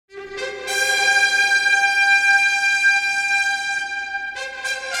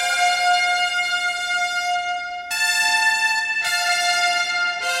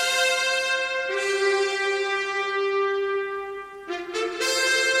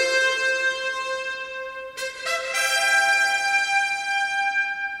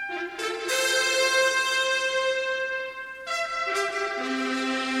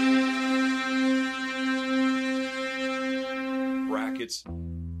tickets.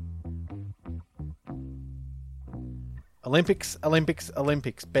 Olympics, Olympics,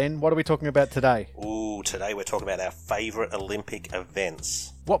 Olympics. Ben, what are we talking about today? Ooh, today we're talking about our favourite Olympic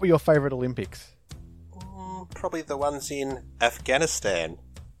events. What were your favourite Olympics? Probably the ones in Afghanistan.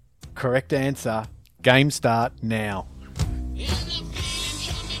 Correct answer. Game start now.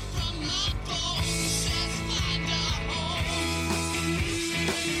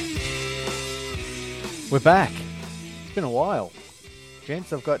 We're back. It's been a while.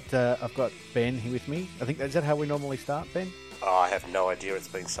 Gents, I've got Ben here with me. I think is that how we normally start, Ben? Oh, I have no idea. It's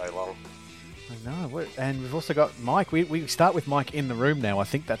been so long. I know. And we've also got Mike. We start with Mike in the room now. I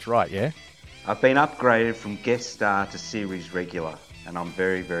think that's right, yeah? I've been upgraded from guest star to series regular, and I'm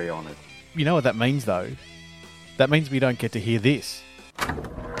very, very honoured. You know what that means, though? That means we don't get to hear this.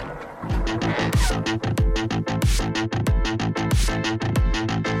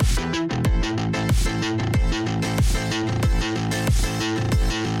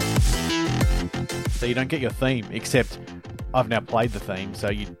 So you don't get your theme, except I've now played the theme, so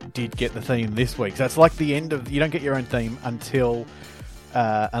you did get the theme this week. So it's like the end of... You don't get your own theme until...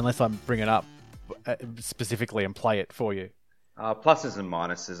 unless I bring it up specifically and play it for you. Pluses and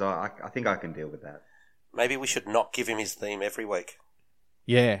minuses, I think I can deal with that. Maybe we should not give him his theme every week.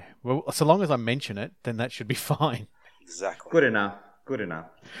 Yeah, well, so long as I mention it, then that should be fine. Exactly. Good enough. Good enough.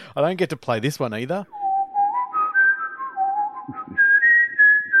 I don't get to play this one either.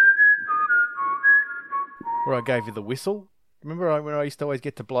 Where I gave you the whistle. Remember when I used to always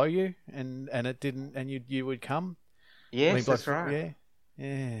get to blow you and it didn't, and you would come? Yes, that's right.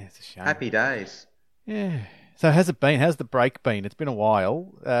 Yeah, it's a shame. Happy days. Yeah. So how's it been? How's the break been? It's been a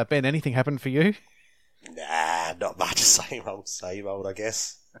while. Ben, anything happened for you? Nah, not much. Same old, I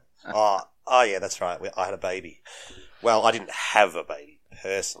guess. Oh yeah, that's right. I had a baby. Well, I didn't have a baby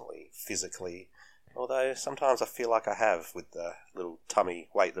personally, physically. Although sometimes I feel like I have with the little tummy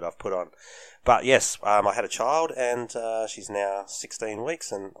weight that I've put on. But yes, I had a child and she's now 16 weeks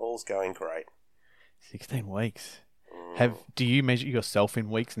and all's going great. 16 weeks. Do you measure yourself in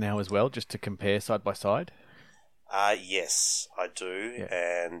weeks now as well, just to compare side by side? Yes, I do. Yeah.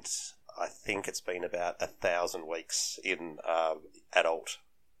 And I think it's been about 1,000 weeks in adult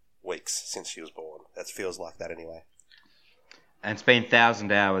weeks since she was born. That feels like that anyway. And it's been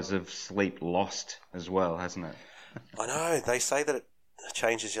 1,000 hours of sleep lost as well, hasn't it? I know. They say that it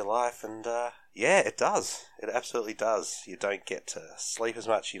changes your life, and yeah, it does. It absolutely does. You don't get to sleep as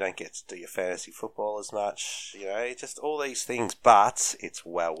much. You don't get to do your fantasy football as much. You know, just all these things. But it's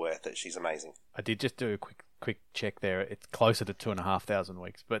well worth it. She's amazing. I did just do a quick check there. It's closer to 2,500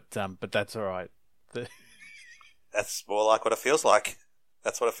 weeks, but that's all right. That's more like what it feels like.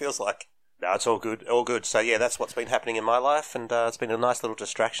 That's what it feels like. No, it's all good, all good. So, yeah, that's what's been happening in my life, and it's been a nice little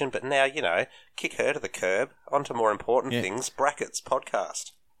distraction. But now, you know, kick her to the curb, on to more important things, brackets,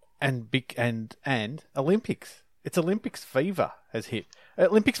 podcast. And Olympics. It's Olympics fever has hit.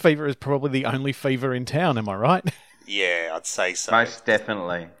 Olympics fever is probably the only fever in town, am I right? Yeah, I'd say so. Most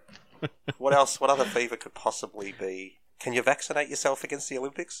definitely. What else? What other fever could possibly be? Can you vaccinate yourself against the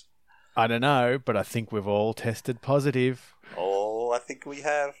Olympics? I don't know, but I think we've all tested positive. Oh, I think we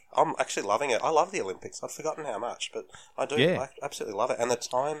have. I'm actually loving it. I love the Olympics. I've forgotten how much, but I do. Yeah. I absolutely love it. And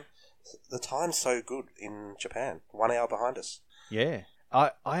the time's so good in Japan. 1 hour behind us. Yeah.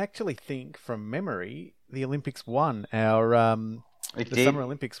 I actually think, from memory, the Olympics won our... Summer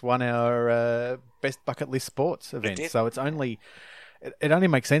Olympics won our best bucket list sports event. So it's only... It only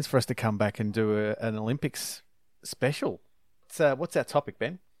makes sense for us to come back and do an Olympics special. What's our topic,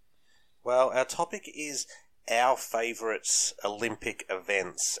 Ben? Well, our topic is our favourite Olympic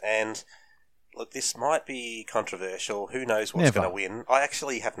events. And look, this might be controversial. Who knows what's going to win? I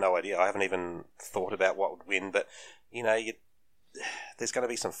actually have no idea. I haven't even thought about what would win. But, you know, there's going to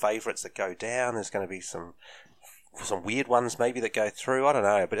be some favourites that go down. There's going to be some weird ones maybe that go through. I don't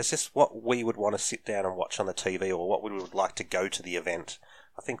know. But it's just what we would want to sit down and watch on the TV, or what we would like to go to the event.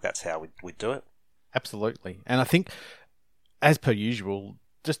 I think that's how we'd do it. Absolutely. And I think, as per usual,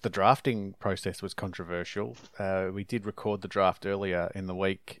 just the drafting process was controversial. We did record the draft earlier in the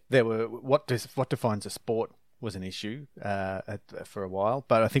week. There were what defines a sport was an issue for a while,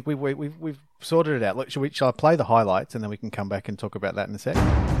 but I think we've sorted it out. Look, shall I play the highlights and then we can come back and talk about that in a sec?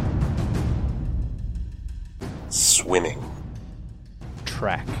 Swimming,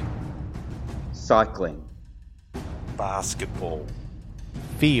 track, cycling, basketball,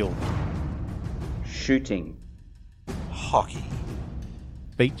 field, shooting, hockey,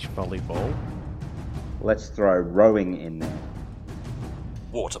 beach volleyball. Let's throw rowing in there.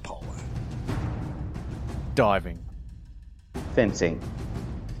 Water polo. Diving. Fencing.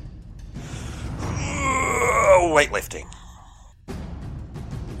 Weightlifting.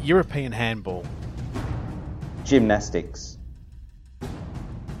 European handball, Gymnastics.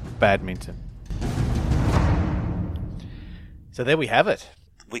 badminton. So there we have it.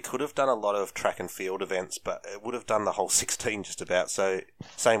 We could have done a lot of track and field events, but it would have done the whole 16 just about. So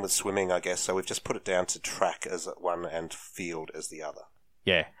same with swimming, I guess. So we've just put it down to track as one and field as the other.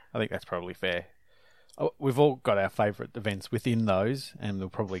 Yeah, I think that's probably fair. We've all got our favourite events within those, and we'll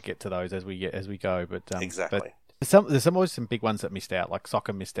probably get to those as we go. But exactly. But there's always some big ones that missed out, like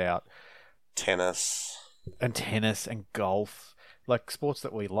soccer missed out, tennis and golf, like sports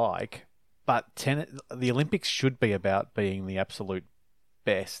that we like. But the Olympics should be about being the absolute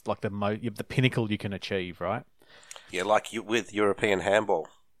best, like the pinnacle you can achieve, right? Yeah, like with European handball.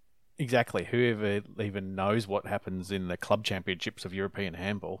 Exactly. Whoever even knows what happens in the club championships of European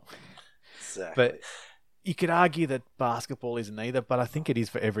handball. Exactly. But you could argue that basketball isn't either, but I think it is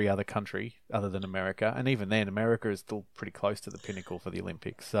for every other country other than America. And even then, America is still pretty close to the pinnacle for the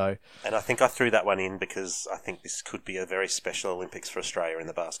Olympics. So, and I think I threw that one in because I think this could be a very special Olympics for Australia in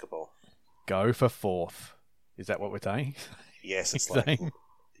the basketball. Go for fourth. Is that what we're saying? Yes, it's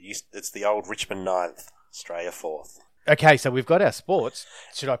it's the old Richmond 9th, Australia 4th. Okay, so we've got our sports.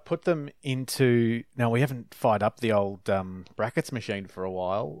 Should I put them into... Now, we haven't fired up the old brackets machine for a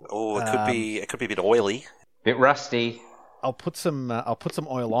while. Oh, it could be a bit oily. Bit rusty. I'll put some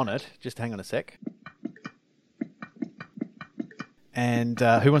oil on it. Just hang on a sec. And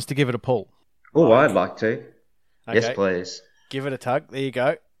who wants to give it a pull? Oh, I'd like to. Okay. Yes, please. Give it a tug. There you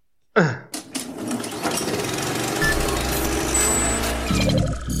go.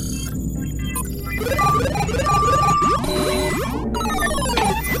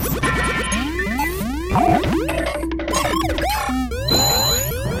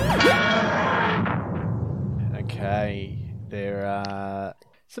 Okay, there are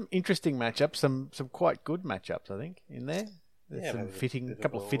some interesting matchups, some quite good matchups, I think, in there. There's some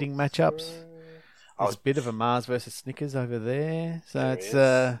couple of fitting matchups. There's a bit of a Mars versus Snickers over there.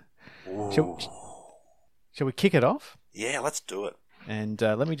 So shall we kick it off? Yeah, let's do it. And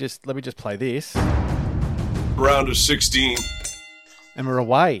let me just play this. Round of 16. And we're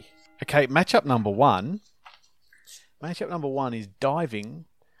away. Okay, matchup number one. Matchup number one is diving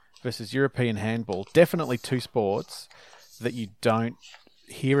versus European handball. Definitely two sports that you don't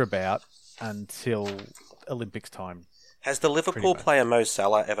hear about until Olympics time. Has the Liverpool player Mo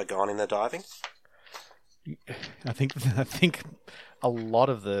Salah ever gone in the diving? I think a lot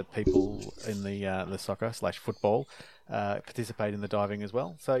of the people in the soccer / football participate in the diving as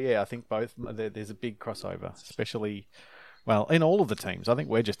well. So yeah, I think both. There's a big crossover, especially in all of the teams. I think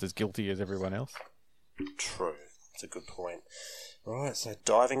we're just as guilty as everyone else. True, that's a good point. Right, so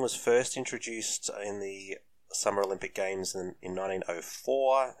diving was first introduced in the Summer Olympic Games in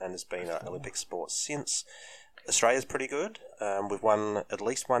 1904 and has been an Olympic sport since. Australia's pretty good. We've won at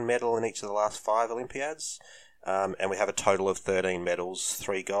least one medal in each of the last 5 Olympiads. And we have a total of 13 medals,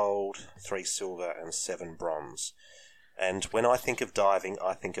 3 gold, 3 silver and 7 bronze. And when I think of diving,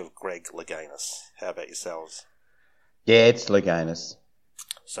 I think of Greg Louganis. How about yourselves? Yeah, it's Louganis.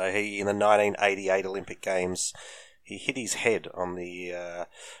 So he, in the 1988 Olympic Games, he hit his head on the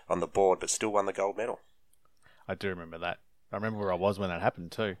board, but still won the gold medal. I do remember that. I remember where I was when that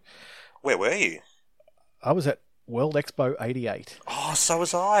happened too. Where were you? I was at World Expo 88. Oh, so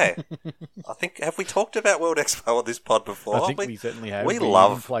was I. Have we talked about World Expo on this pod before? I think we certainly have. We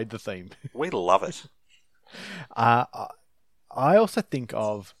played the theme. We love it. I also think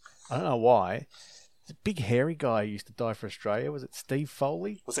of, I don't know why, the big hairy guy who used to dive for Australia. Was it Steve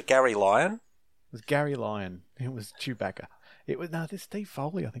Foley? Was it Gary Lyon? It was Gary Lyon. It was Chewbacca. This Steve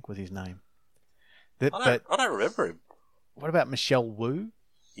Foley, I think, was his name. I don't remember him. What about Michelle Wu?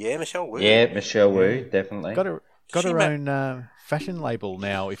 Yeah, Michelle Wu. Yeah, Michelle Wu, definitely. Got her own fashion label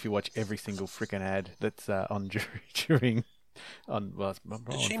now. If you watch every single freaking ad that's on during on. Well,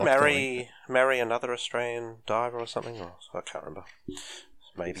 did she marry another Australian diver or something? Oh, I can't remember.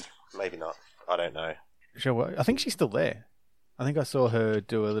 Maybe not. I don't know. Sure, I think she's still there. I think I saw her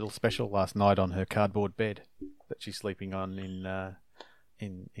do a little special last night on her cardboard bed that she's sleeping on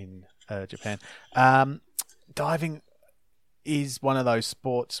in Japan. Diving is one of those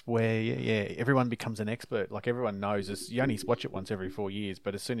sports where everyone becomes an expert. Like everyone knows, you only watch it once every 4 years,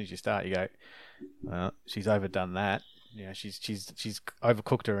 but as soon as you start, you go, well, she's overdone that. She's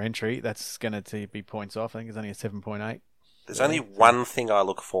overcooked her entry. That's going to be points off. I think it's only a 7.8. There's only one thing I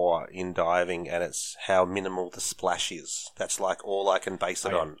look for in diving, and it's how minimal the splash is. That's like all I can base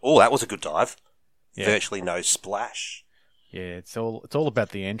it on. Oh, that was a good dive. Yeah. Virtually no splash. Yeah, it's all about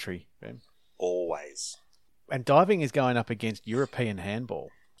the entry. Ben. Always. And diving is going up against European handball.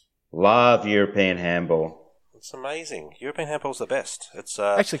 Love European handball. It's amazing. European handball's the best. It's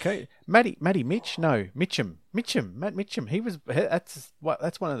actually Matt Mitchum.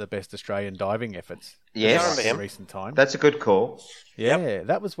 That's one of the best Australian diving efforts. Yes, I remember him. In recent time. That's a good call. Yeah,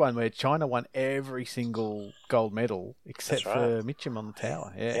 that was one where China won every single gold medal except for Mitchum on the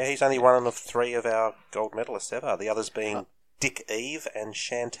tower. Yeah, he's only one of 3 of our gold medalists ever. The others being Dick Eve and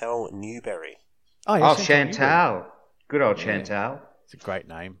Chantal Newberry. Oh, Chantal. Good old Chantal. It's a great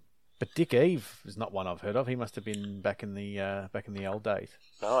name. But Dick Eve is not one I've heard of. He must have been back in the old days.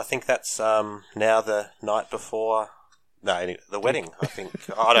 No, I think that's now the night before. No, the wedding. I think.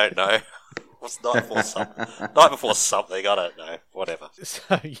 I don't know. What's night before something? Night before something. I don't know. Whatever.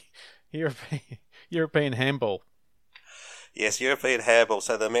 So, European handball. Yes, European handball.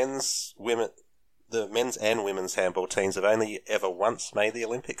 So the men's and women's handball teams have only ever once made the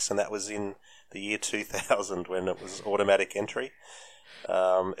Olympics, and that was in the year 2000 when it was automatic entry.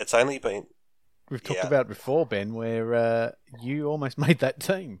 It's only been... We've talked about it before, Ben, where you almost made that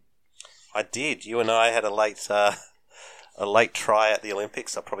team. I did. You and I had a late try at the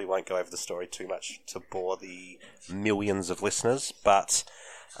Olympics. I probably won't go over the story too much to bore the millions of listeners, but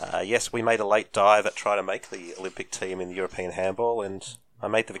yes, we made a late dive at trying to make the Olympic team in European handball, and I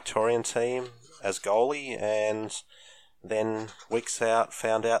made the Victorian team as goalie, and then weeks out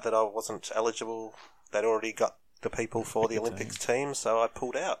found out that I wasn't eligible. They'd already got the people for the Olympics team, so I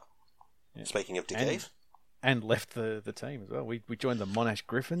pulled out. Yeah. Speaking of Dick Eve. And left the team as well. We joined the Monash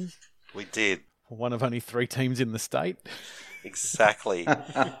Griffins. We did. One of only 3 teams in the state. Exactly.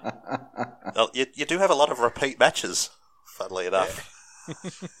 Well, you do have a lot of repeat matches, funnily enough.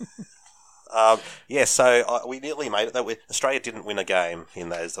 So we nearly made it. Australia didn't win a game in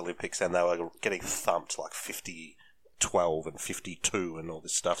those Olympics, and they were getting thumped like 50-12 and 52 and all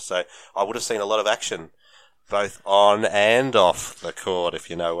this stuff. So I would have seen a lot of action, both on and off the court, if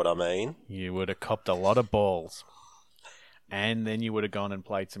you know what I mean. You would have copped a lot of balls. And then you would have gone and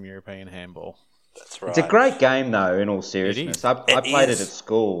played some European handball. That's right. It's a great game, though, in all seriousness. I played it at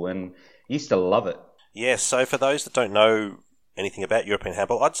school and used to love it. Yeah, so for those that don't know anything about European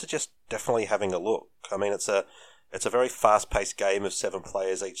handball, I'd suggest definitely having a look. I mean, it's a very fast-paced game of 7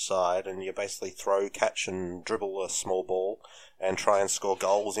 players each side, and you basically throw, catch, and dribble a small ball and try and score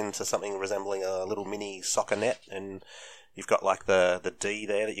goals into something resembling a little mini soccer net, and you've got like the D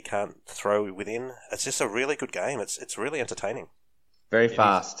there that you can't throw within. It's just a really good game. It's really entertaining. Very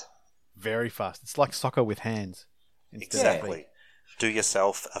fast. Very fast. It's like soccer with hands. Exactly. Do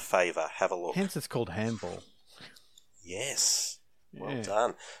yourself a favour. Have a look. Hence it's called handball. Yes. Well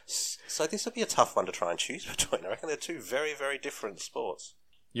done. So this would be a tough one to try and choose between. I reckon they're 2 very, very different sports.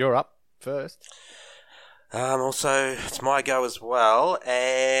 You're up first. Also, it's my go as well.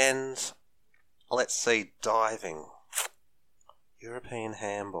 And let's see, diving. European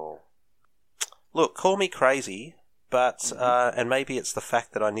handball. Look, call me crazy, but and maybe it's the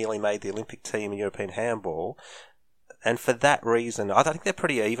fact that I nearly made the Olympic team in European handball, and for that reason, I think they're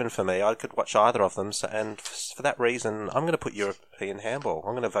pretty even for me. I could watch either of them, and for that reason, I'm going to put European handball.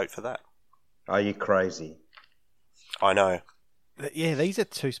 I'm going to vote for that. Are you crazy? I know. Yeah, these are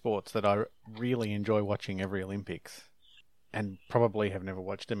 2 sports that I really enjoy watching every Olympics, and probably have never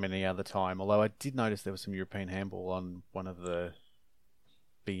watched them any other time, although I did notice there was some European handball on one of the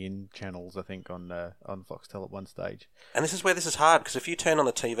BN channels, I think, on Foxtel at one stage. And this is where this is hard, because if you turn on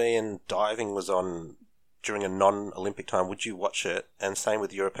the TV and diving was on during a non-Olympic time, would you watch it? And same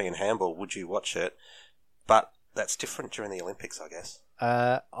with European handball, would you watch it? But that's different during the Olympics, I guess.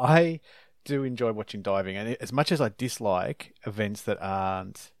 I do enjoy watching diving, and as much as I dislike events that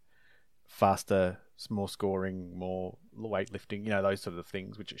aren't faster, more scoring, more weightlifting, those sort of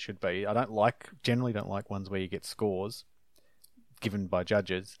things, which it should be, I generally don't like ones where you get scores given by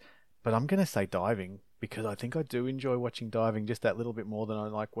judges, but I'm going to say diving, because I think I do enjoy watching diving just that little bit more than I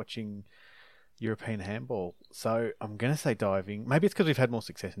like watching European handball. So I'm going to say diving. Maybe it's because we've had more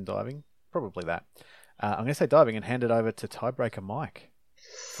success in diving. Probably that. I'm going to say diving and hand it over to tiebreaker Mike.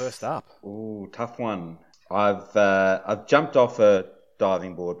 First up. Ooh, tough one. I've jumped off a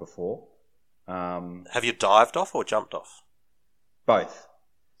diving board before. Have you dived off or jumped off? Both.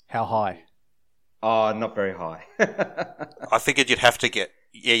 How high? Oh, not very high. I figured you'd have to get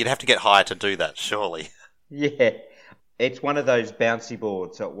high to do that, surely. Yeah. It's one of those bouncy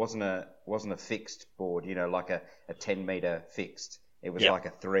boards, so it wasn't a fixed board, like a 10-metre fixed. It was like a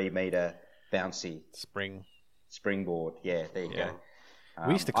 3-metre bouncy springboard. Yeah, there you go.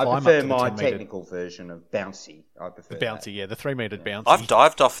 We used to climb I prefer up to the my 10-metre technical version of bouncy. I prefer the bouncy, that. the 3-metre bouncy. I've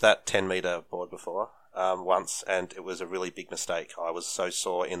dived off that 10-metre board before once, and it was a really big mistake. I was so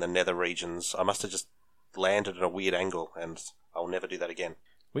sore in the nether regions. I must have just landed at a weird angle, and I'll never do that again.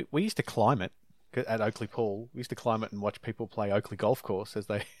 We used to climb it, at Oakley Pool. We used to climb it and watch people play Oakley Golf Course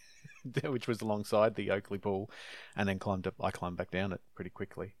which was alongside the Oakley Pool, and then I climbed back down it pretty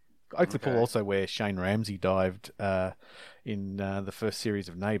quickly. Oakley Pool also where Shane Ramsey dived in the first series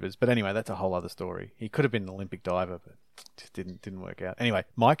of Neighbours. But anyway, that's a whole other story. He could have been an Olympic diver, but just didn't work out. Anyway,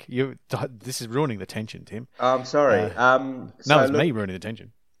 Mike, this is ruining the tension, Tim. I'm sorry. No, it's me ruining the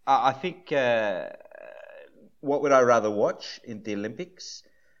tension. I think what would I rather watch in the Olympics?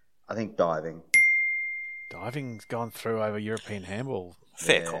 I think diving. Diving's gone through over European handball.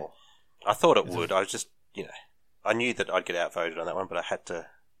 Fair call. I thought it would. I was just, I knew that I'd get outvoted on that one, but I had to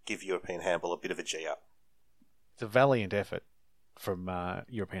give European handball a bit of a G up. It's a valiant effort from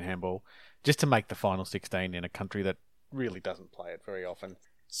European handball just to make the final 16 in a country that really doesn't play it very often.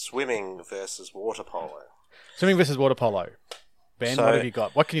 Swimming versus water polo. Swimming versus water polo. Ben, what have you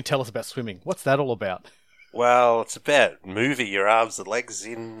got? What can you tell us about swimming? What's that all about? Well, it's about moving your arms and legs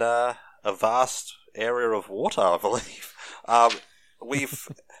in a vast area of water, I believe.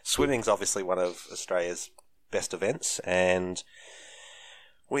 Swimming's obviously one of Australia's best events, and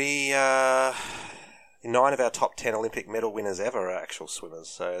 9 of our top 10 Olympic medal winners ever are actual swimmers,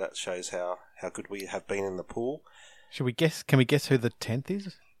 so that shows how good we have been in the pool. Can we guess who the 10th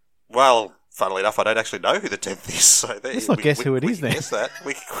is? Well, funnily enough, I don't actually know who the 10th is. So let's not guess who it is then. Guess that.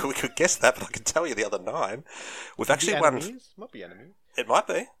 We could guess that, but I can tell you the other 9. We've actually won... Might be enemy. It might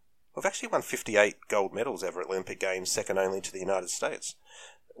be. We've actually won 58 gold medals ever at Olympic Games, second only to the United States.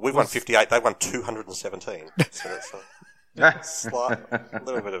 We've won 58, they won 217. So that's a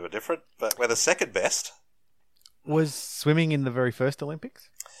little bit of a difference, but we're the second best. Was swimming in the very first Olympics?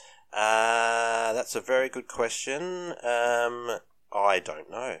 That's a very good question. I don't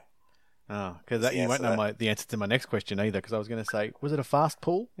know. Oh, because you won't know the answer to my next question either, because I was going to say, was it a fast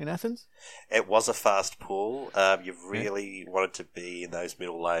pool in Athens? It was a fast pool. You really wanted to be in those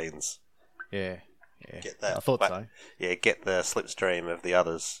middle lanes. Yeah. Get that. I thought so. Yeah, get the slipstream of the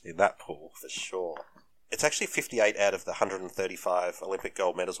others in that pool, for sure. It's actually 58 out of the 135 Olympic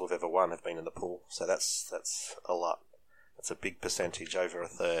gold medals we've ever won have been in the pool, so that's a lot. That's a big percentage, over a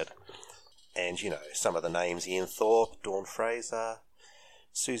third. And, some of the names, Ian Thorpe, Dawn Fraser,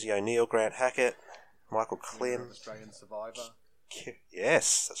 Susie O'Neill, Grant Hackett, Michael Klim. Australian survivor.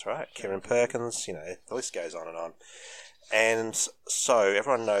 Yes, that's right. Kieran Perkins, the list goes on and on. And so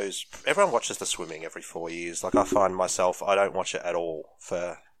everyone watches the swimming every 4 years. Like I find myself, I don't watch it at all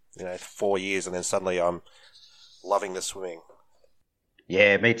for, 4 years, and then suddenly I'm loving the swimming.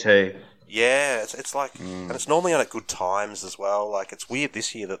 Yeah, me too. Yeah, it's like, and it's normally on at good times as well. Like it's weird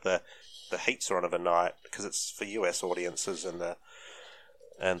this year that the heats are on of a night because it's for US audiences and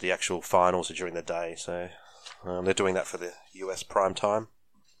the actual finals are during the day. So they're doing that for the US prime time.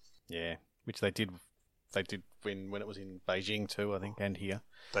 Yeah, which they did win when it was in Beijing too, I think, and here.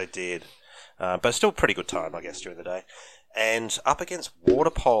 They did. But it's still a pretty good time, I guess, during the day. And up against water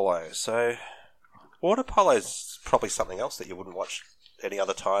polo. So water polo is probably something else that you wouldn't watch any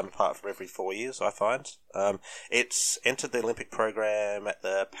other time apart from every 4 years, I find. It's entered the Olympic program at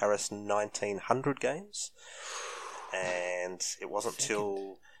the Paris 1900 Games. And it wasn't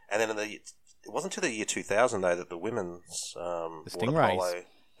till... And then it wasn't until the year 2000, though, that the women's the water polo...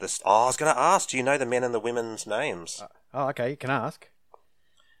 I was going to ask, do you know the men and the women's names? Okay, you can ask.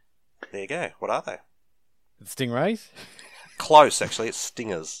 There you go. What are they? The Stingrays? Close, actually. It's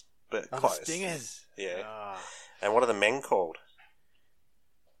Stingers. But close. Stingers. Yeah. And what are the men called?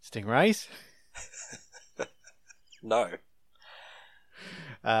 Stingrays? No.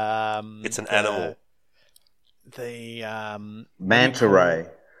 It's an animal. The manta ray.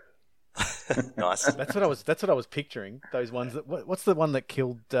 Nice. That's what I was picturing. Those ones that. What's the one that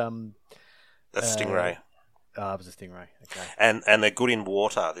killed? The stingray. It was a stingray. Okay. And they're good in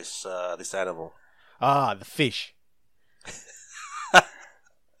water. This animal. The fish.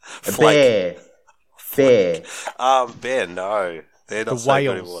 Bear. Bear. Bear. No, they're not the so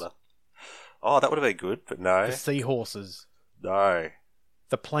whales. good in water. Oh, that would have been good, but no. The seahorses. No.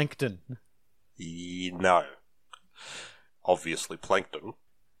 The plankton. No. Obviously, plankton.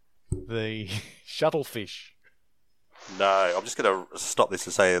 The shuttlefish. No, I'm just going to stop this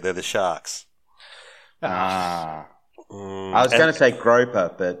and say they're the sharks. I was going to say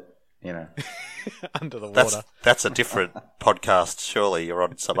groper, but, under the water. That's a different podcast, surely. You're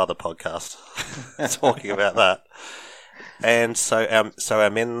on some other podcast talking about that. And so our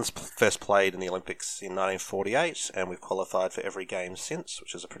men's first played in the Olympics in 1948, and we've qualified for every game since,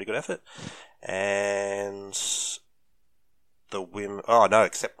 which is a pretty good effort. And the women... Oh, no,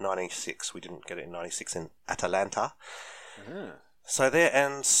 except 96. We didn't get it in 96 in Atlanta. So there,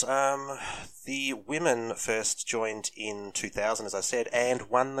 and the women first joined in 2000, as I said, and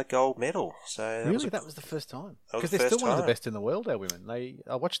won the gold medal. So that was the first time. Because they're still one of the best in the world, our women.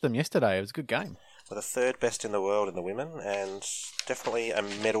 I watched them yesterday. It was a good game. Well, the third best in the world in the women, and definitely a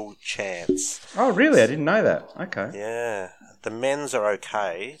medal chance. Oh, really? I didn't know that. Okay. Yeah. The men's are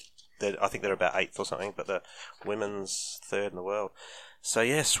okay. I think they're about 8th or something, but the women's 3rd in the world. So,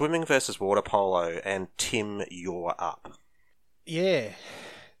 yeah, swimming versus water polo, and Tim, you're up. Yeah.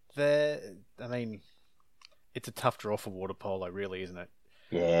 I mean, it's a tough draw for water polo, really, isn't it?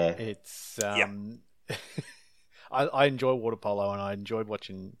 Yeah. It's... I enjoy water polo, and I enjoyed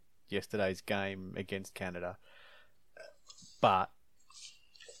watching yesterday's game against Canada. But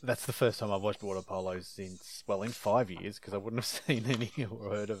that's the first time I've watched water polo since, in 5 years, because I wouldn't have seen any or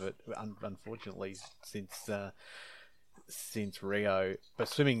heard of it, unfortunately, since Rio. But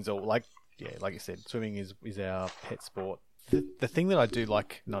swimming's all, like you said, swimming is our pet sport. The thing that I do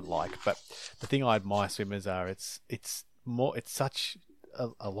but the thing I admire swimmers are, it's such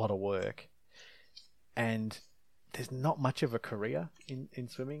a lot of work, and there's not much of a career in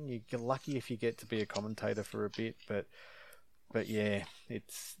swimming. You're lucky if you get to be a commentator for a bit, but yeah,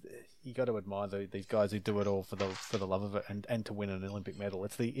 you got to admire these guys who do it all for the love of it and to win an Olympic medal.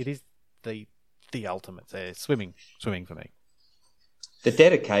 It is the ultimate. Swimming for me. The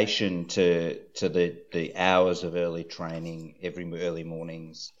dedication to the hours of early training, every early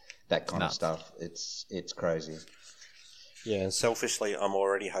mornings, that kind of stuff. It's crazy. Yeah, and selfishly, I'm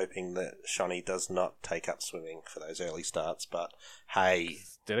already hoping that Shani does not take up swimming for those early starts. But hey,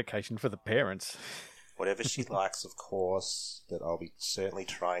 it's dedication for the parents. Whatever she likes, of course. But I'll be certainly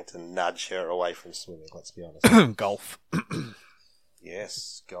trying to nudge her away from swimming. Let's be honest. Golf.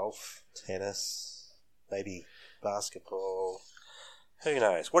 Yes, golf, tennis, maybe basketball. Who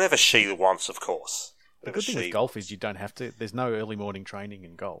knows? Whatever she wants, of course. The good thing with golf is you don't have to. There's no early morning training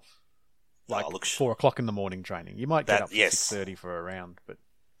in golf. 4 o'clock in the morning training. You might get up at 6:30 for a round, but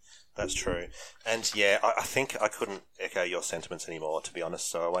that's true. And yeah, I think I couldn't echo your sentiments anymore, to be honest.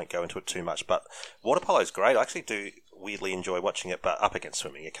 So I won't go into it too much. But water polo is great. I actually do weirdly enjoy watching it, but up against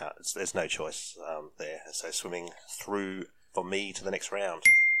swimming, you can't. There's no choice there. So swimming through for me to the next round.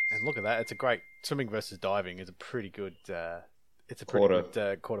 And look at that! It's a great swimming versus diving. Is a pretty good. It's a pretty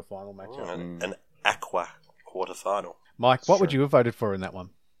good quarterfinal matchup. An aqua quarterfinal. Mike, what would you have voted for in that one?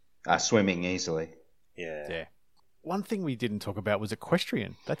 Swimming easily. Yeah. One thing we didn't talk about was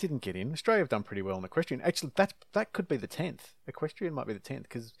equestrian. That didn't get in. Australia have done pretty well in equestrian. Actually, that could be the 10th. Equestrian might be the 10th,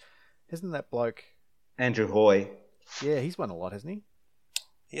 because isn't that bloke... Andrew Hoy. Yeah, he's won a lot, hasn't he?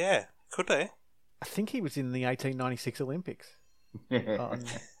 Yeah, could be. I think he was in the 1896 Olympics.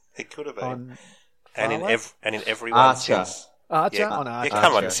 It could have been. And in every one since. Archer? Yeah,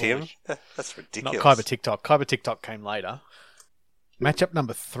 come on, Tim. That's ridiculous. Not Kyber TikTok. Kyber TikTok came later. Matchup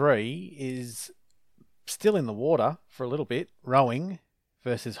number 3 is still in the water for a little bit. Rowing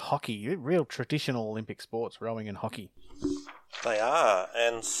versus hockey. Real traditional Olympic sports, rowing and hockey. They are.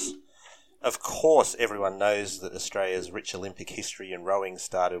 And, of course, everyone knows that Australia's rich Olympic history in rowing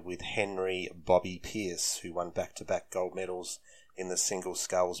started with Henry Bobby Pearce, who won back-to-back gold medals in the single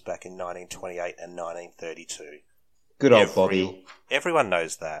sculls back in 1928 and 1932. Good old Bobby. Everyone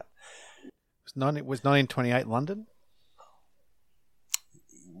knows that. Was 1928 London?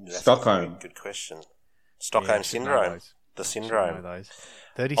 That's Stockholm. Good question. Stockholm syndrome. The syndrome.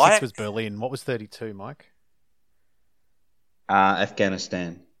 36 was Berlin. What was 32, Mike?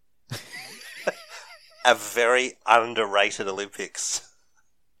 Afghanistan. A very underrated Olympics.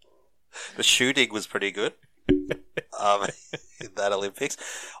 The shooting was pretty good. In that Olympics.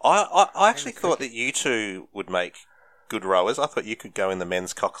 I actually thought that you two would make good rowers. I thought you could go in the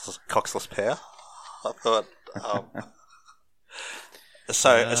men's coxless pair. I thought...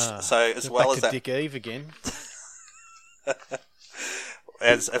 So as well as that, Dick Eve again.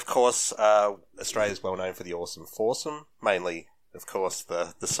 As of course, Australia is well known for the awesome foursome. Mainly, of course,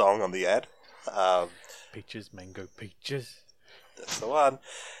 the song on the ad. Peaches, mango, peaches. That's the one.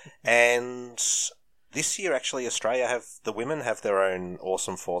 And this year, actually, the women have their own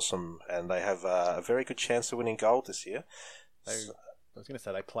awesome foursome, and they have a very good chance of winning gold this year. I was going to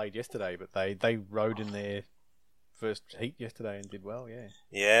say they played yesterday, but they rode in their first heat yesterday and did well, yeah.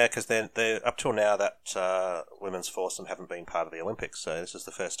 Yeah, because they're up till now that women's foursome haven't been part of the Olympics, so this is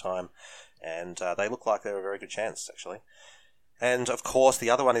the first time, and they look like they're a very good chance, actually. And, of course, the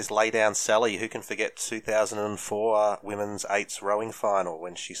other one is Lay Down Sally. Who can forget 2004 women's eights rowing final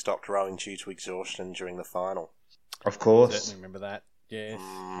when she stopped rowing due to exhaustion during the final? Of course. I certainly remember that, yes.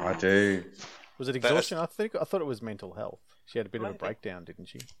 I do. Was it exhaustion? I thought it was mental health. She had a bit of a breakdown, didn't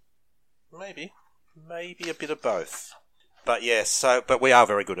she? Maybe a bit of both. But yes, but we are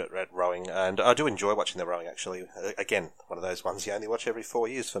very good at rowing, and I do enjoy watching the rowing, actually. Again, one of those ones you only watch every 4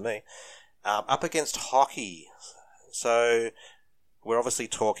 years for me. Up against hockey. So we're obviously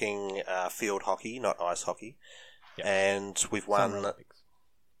talking field hockey, not ice hockey. Yep. And we've won...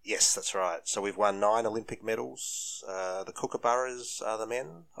 Yes, that's right. So we've won 9 Olympic medals. The Kookaburras are the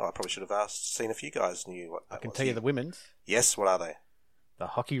men. Oh, I probably should have seen if you guys knew what that was. I can tell you the women's. Yes, what are they? The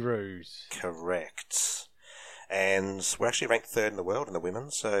Hockeyroos. Correct. And we're actually ranked 3rd in the world in the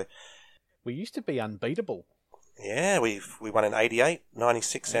women, so... We used to be unbeatable. Yeah, we won in 88,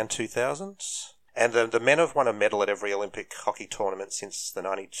 96 and 2000. And the men have won a medal at every Olympic hockey tournament since the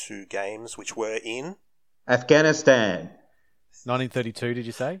 92 games, which were in... Afghanistan. 1932, did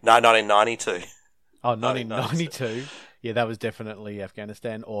you say? No, 1992. Oh, 1992. Yeah, that was definitely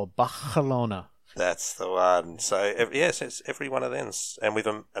Afghanistan or Barcelona. That's the one. So, yes, it's every one of them. And we've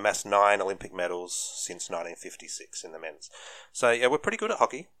amassed 9 Olympic medals since 1956 in the men's. So, yeah, we're pretty good at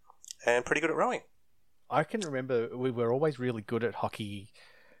hockey and pretty good at rowing. I can remember we were always really good at hockey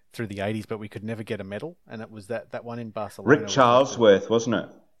through the 80s, but we could never get a medal. And it was that one in Barcelona. Rick Charlesworth, wasn't it?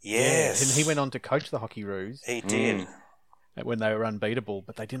 Yes. And he went on to coach the Hockeyroos. He did. When they were unbeatable,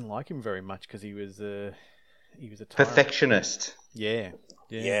 but they didn't like him very much because he was a tyrant. Perfectionist. Yeah.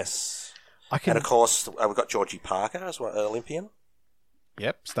 Yes. And of course, we've got Georgie Parker as well, an Olympian.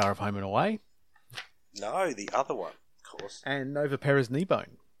 Yep, star of Home and Away. No, the other one, of course. And Nova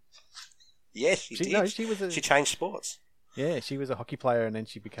Perez-Kneebone. Yes, she did. No, she changed sports. Yeah, she was a hockey player and then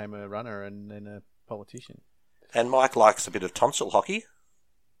she became a runner and then a politician. And Mike likes a bit of tonsil hockey.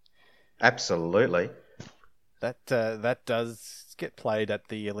 Absolutely. That does get played at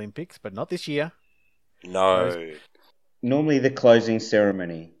the Olympics, but not this year. No. Normally the closing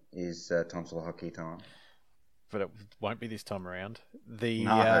ceremony is tonsil hockey time. But it won't be this time around.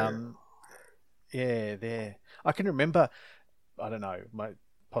 No. I can remember, I don't know,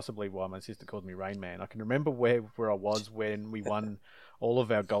 possibly why my sister called me Rain Man. I can remember where I was when we won all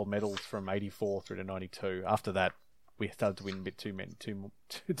of our gold medals from 84 through to 92. After that, we started to win a bit too many.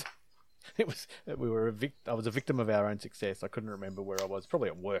 I was a victim of our own success. I couldn't remember where I was. Probably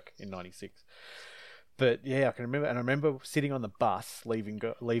at work in 96. But yeah, I can remember, and I remember sitting on the bus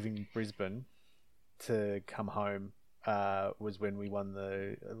leaving Brisbane to come home. Was when we won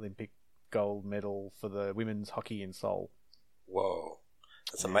the Olympic gold medal for the women's hockey in Seoul. Whoa,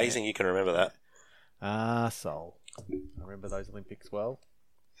 that's amazing! You can remember that. Seoul. I remember those Olympics well.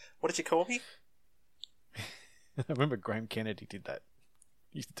 What did you call me? I remember Graham Kennedy did that.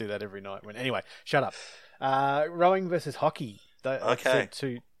 Used to do that every night. Anyway, shut up. Rowing versus hockey. Okay.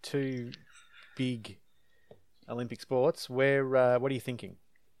 Two big Olympic sports. What are you thinking?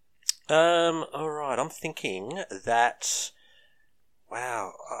 All right. I'm thinking that.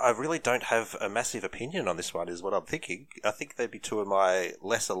 Wow, I really don't have a massive opinion on this one. Is what I'm thinking. I think they'd be two of my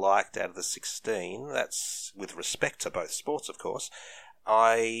lesser liked out of the 16. That's with respect to both sports, of course.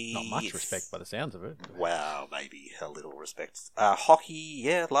 Not much respect by the sounds of it. Wow, maybe a little respect. Hockey,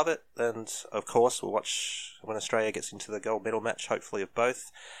 yeah, love it. And, of course, we'll watch when Australia gets into the gold medal match, hopefully, of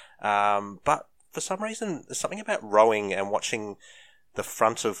both. But for some reason, there's something about rowing and watching the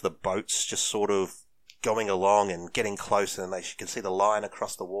front of the boats just sort of going along and getting closer, and you can see the line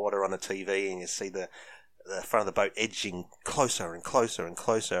across the water on the TV, and you see the front of the boat edging closer and closer and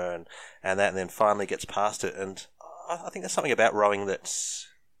closer, and then finally gets past it. And I think there's something about rowing that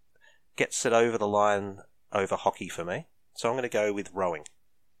gets it over the line over hockey for me. So I'm going to go with rowing.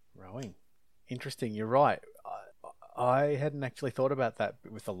 Rowing. Interesting. You're right. I hadn't actually thought about that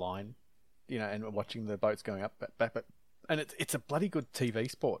with the line, and watching the boats going up, back. And it's a bloody good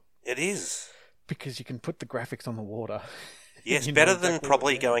TV sport. It is. Because you can put the graphics on the water. Yes, better than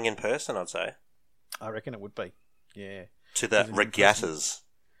probably going in person, I'd say. I reckon it would be. Yeah. To the regattas.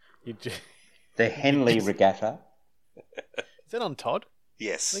 The Henley Regatta. Is that on Todd?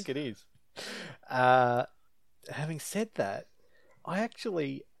 Yes. I think it is. Having said that, I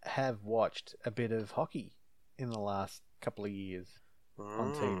actually have watched a bit of hockey in the last couple of years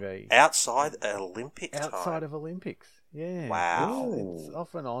on TV. Outside Olympic time? Outside of Olympics, yeah. Wow. It's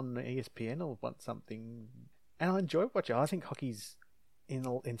often on ESPN or something. And I enjoy watching. I think hockey's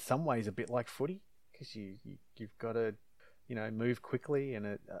in some ways a bit like footy because you've got to move quickly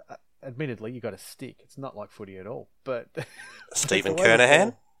and admittedly you got to stick. It's not like footy at all. But Stephen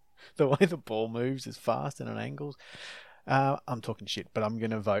Kernahan, the way the ball moves is fast and at angles. I'm talking shit, but I'm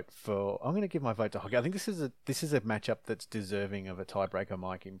going to give my vote to hockey. I think this is a matchup that's deserving of a tiebreaker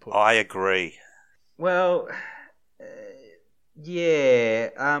Mike input. I agree. Well, yeah.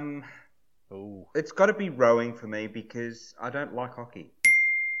 Ooh. It's got to be rowing for me because I don't like hockey.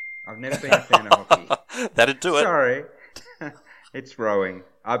 I've never been a fan of hockey. That'd do it. Sorry. It's rowing.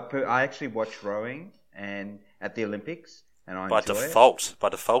 I actually watch rowing and at the Olympics, and I enjoy it. By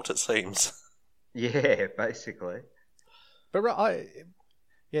default, it seems. Yeah, basically. But I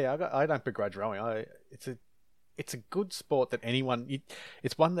don't begrudge rowing. It's a good sport that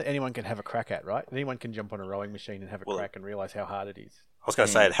it's one that anyone can have a crack at, right? Anyone can jump on a rowing machine and have a crack and realise how hard it is. I was going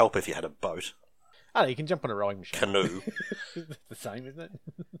to say it'd help if you had a boat. Oh, you can jump on a rowing machine. Canoe. It's the same, isn't it?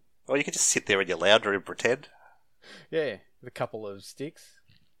 Well, you could just sit there in your lounger and pretend. Yeah, with a couple of sticks,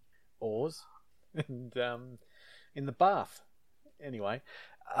 oars, and in the bath. Anyway,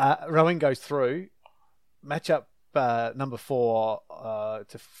 rowing goes through. Matchup number 4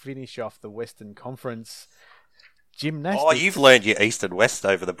 to finish off the Western Conference. Gymnastics. Oh, you've learned your East and West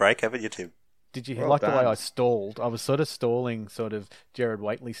over the break, haven't you, Tim? Did you like the way I stalled? I was sort of stalling, sort of Gerard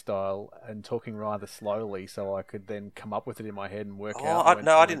Whateley style, and talking rather slowly, so I could then come up with it in my head and work out.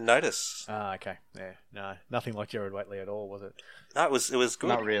 I didn't notice. Ah, okay. Yeah, no, nothing like Gerard Whateley at all, was it? No, it was good.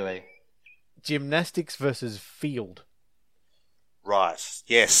 Not really. Gymnastics versus field. Right.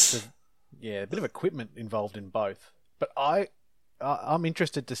 Yes. So, yeah, a bit of equipment involved in both, but I'm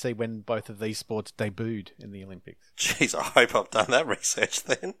interested to see when both of these sports debuted in the Olympics. Jeez, I hope I've done that research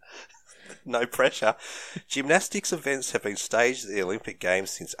then. No pressure. Gymnastics events have been staged at the Olympic Games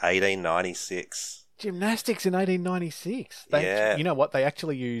since 1896. Gymnastics in 1896? Yeah. You know what? They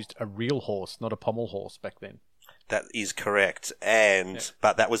actually used a real horse, not a pommel horse back then. That is correct.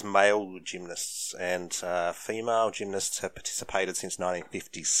 But that was male gymnasts, and female gymnasts have participated since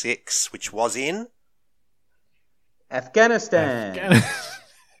 1956, which was in... Afghanistan.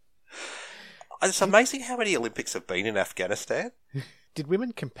 It's amazing how many Olympics have been in Afghanistan. Did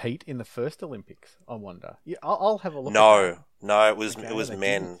women compete in the first Olympics? I wonder. Yeah, I'll have a look. No, it was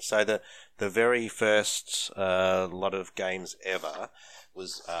men. Didn't. So the very first lot of games ever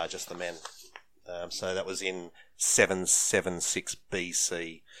was just the men. So that was in 776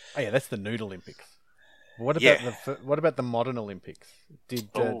 BC. Oh yeah, that's the nude Olympics. What about the modern Olympics?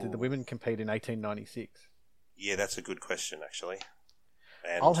 Did the women compete in 1896? Yeah, that's a good question actually.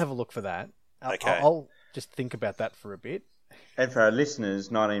 And I'll have a look for that. Okay. I'll just think about that for a bit. And for our listeners,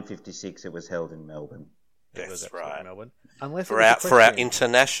 1956, it was held in Melbourne. That's right. Melbourne. Unless for our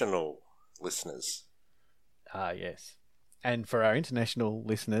international listeners. Yes. And for our international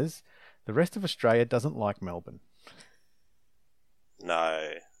listeners, the rest of Australia doesn't like Melbourne.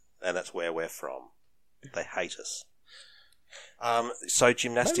 No, and that's where we're from. They hate us. So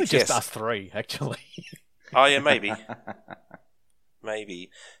gymnastics, maybe just us three, actually. Oh yeah, maybe. Maybe.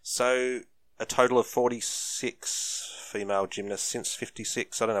 So a total of 46 female gymnasts since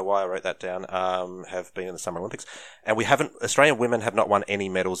 56. I don't know why I wrote that down. Have been in the Summer Olympics, and Australian women have not won any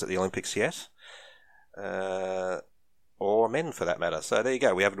medals at the Olympics yet, or men for that matter. So there you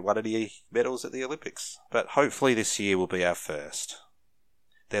go. We haven't won any medals at the Olympics, but hopefully this year will be our first.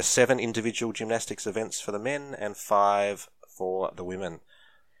 There's 7 individual gymnastics events for the men and 5 for the women.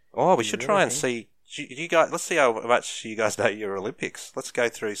 Oh, we should try and see. You guys, let's see how much you guys know your Olympics. Let's go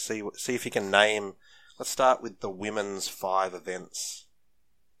through, see if you can name. Let's start with the women's 5 events.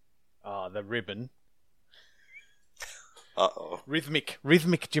 The ribbon. Uh-oh.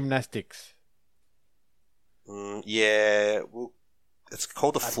 Rhythmic gymnastics. Yeah, well, it's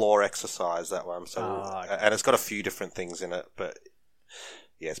called the floor exercise, that one. So, okay. And it's got a few different things in it, but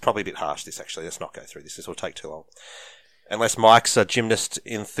yeah, it's probably a bit harsh, this actually. Let's not go through this. This will take too long. Unless Mike's a gymnast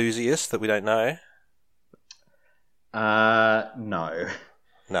enthusiast that we don't know. No.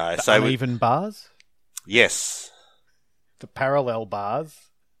 No. The uneven bars? Yes. The parallel bars?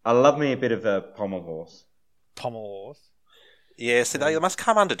 I love me a bit of a pommel horse. Yeah, so they must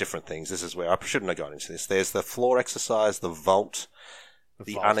come under different things. This is where I shouldn't have gone into this. There's the floor exercise, the vault,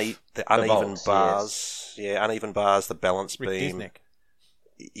 the uneven bars. Yes. Yeah, uneven bars, the balance beam. Disnick.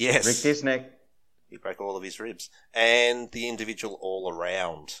 Yes. Rick Disnick. He broke all of his ribs. And the individual all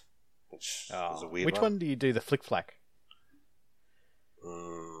around, which is a weird one. Which one do you do, the flick-flack?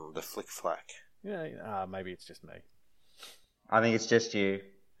 The flick-flack. Yeah, maybe it's just me. I think it's just you.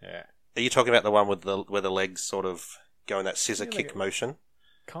 Yeah. Are you talking about the one with where the legs sort of go in that scissor kick motion?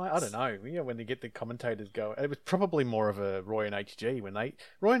 I don't know. Yeah, when you get the commentators go, it was probably more of a Roy and HG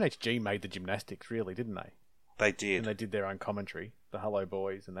Roy and HG made the gymnastics, really, didn't they? They did, and they did their own commentary, the Hello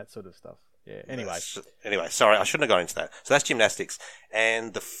Boys and that sort of stuff. Yeah. Anyway, sorry, I shouldn't have gone into that. So that's gymnastics,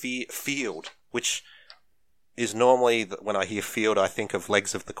 and the field, which is normally when I hear field, I think of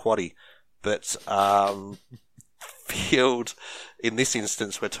legs of the quaddie, but field in this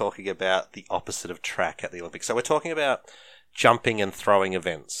instance, we're talking about the opposite of track at the Olympics. So we're talking about jumping and throwing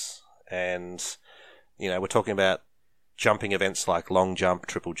events, and we're talking about jumping events like long jump,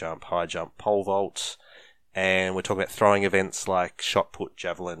 triple jump, high jump, pole vault, And we're talking about throwing events like shot put,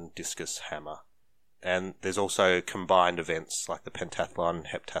 javelin, discus, hammer. And there's also combined events like the pentathlon,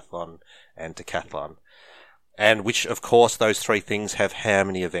 heptathlon, and decathlon. And which, of course, those three things have how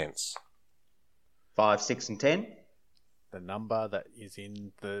many events? 5, 6, and 10? The number that is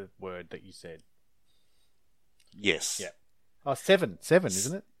in the word that you said. Yes. Yeah. Oh, 7. 7,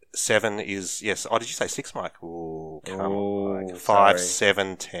 isn't it? 7 is, yes. Oh, did you say 6, Mike? Oh, come on, Mike. 5, sorry.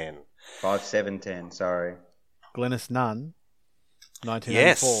 7, 10. 5, 7, 10, sorry. Glenys Nunn,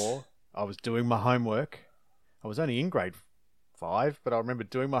 1984. Yes. I was doing my homework. I was only in grade 5, but I remember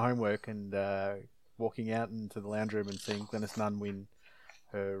doing my homework and walking out into the lounge room and seeing Glenys Nunn win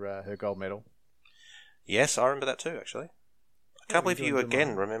her gold medal. Yes, I remember that too, actually. I can't believe you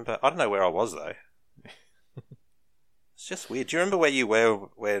again remember. I don't know where I was, though. It's just weird. Do you remember where you were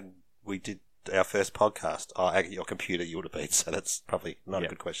when we did our first podcast? Oh, at your computer you would have been, so that's probably not a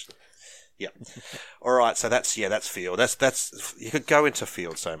good question. Yeah. All right, so that's field. That's you could go into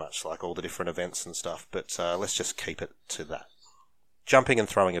field so much, like all the different events and stuff, but let's just keep it to that. Jumping and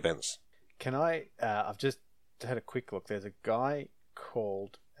throwing events. Can I? I've just had a quick look. There's a guy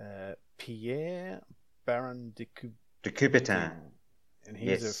called Pierre Baron de Coubertin. And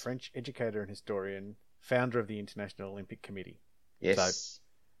he's a French educator and historian, founder of the International Olympic Committee. Yes.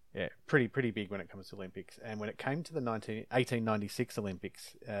 So, yeah, pretty big when it comes to Olympics. And when it came to the 1896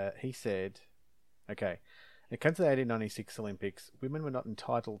 Olympics, he said, okay, when it came to the 1896 Olympics, women were not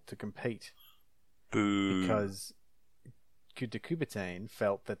entitled to compete. Boo. Because de Coubertin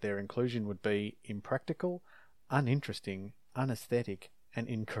felt that their inclusion would be impractical, uninteresting, unaesthetic, and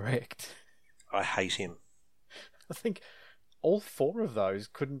incorrect. I hate him. I think all 4 of those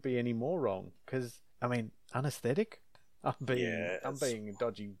couldn't be any more wrong. Because, I mean, unaesthetic? I'm being a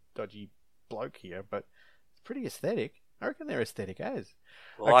dodgy bloke here, but it's pretty aesthetic. I reckon they're aesthetic as.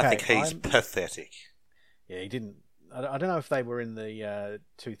 Well, okay, I think he's pathetic. Yeah, he didn't. I don't know if they were in the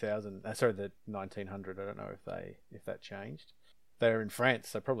 1900. I don't know if that changed. They're in France,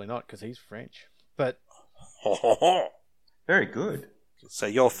 so probably not because he's French. But very good. So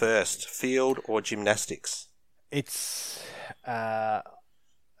you're first, field or gymnastics? It's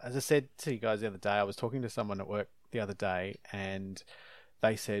as I said to you guys the other day. I was talking to someone at work the other day, and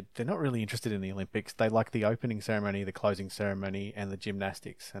they said they're not really interested in the Olympics. They like the opening ceremony, the closing ceremony, and the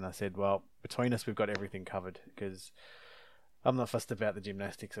gymnastics. And I said, well, between us, we've got everything covered because I'm not fussed about the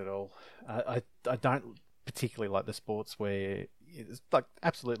gymnastics at all. I don't particularly like the sports where it's like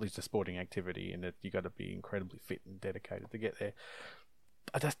absolutely it's a sporting activity and that you got to be incredibly fit and dedicated to get there.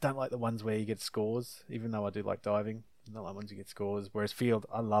 I just don't like the ones where you get scores, even though I do like diving. I don't like ones you get scores. Whereas field,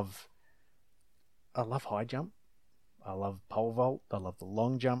 I love high jump. I love pole vault. I love the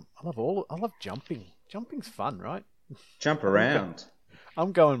long jump. I love jumping. Jumping's fun, right? Jump around.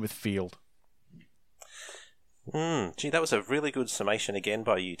 I'm going with field. Gee, that was a really good summation again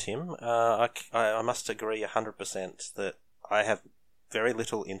by you, Tim. I must agree 100% that I have very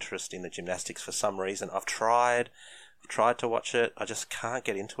little interest in the gymnastics for some reason. I've tried to watch it. I just can't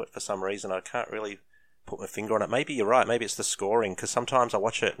get into it for some reason. I can't really put my finger on it. Maybe you're right. Maybe it's the scoring, because sometimes I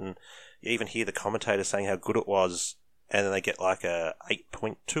watch it and you even hear the commentator saying how good it was, and then they get like a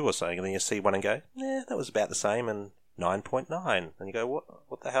 8.2 or something, and then you see one and go, yeah, that was about the same, and 9.9. And you go,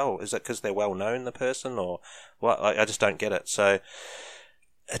 what the hell? Is it because they're well known, the person, or what? I just don't get it. So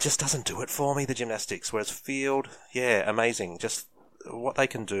it just doesn't do it for me, the gymnastics. Whereas field, yeah, amazing. Just what they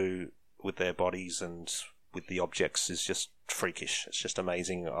can do with their bodies and with the objects is just freakish. It's just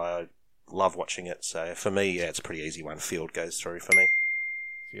amazing. I love watching it. So for me, yeah, it's a pretty easy one. Field goes through for me.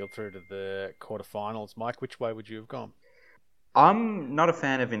 Field through to the quarterfinals. Mike, which way would you have gone? I'm not a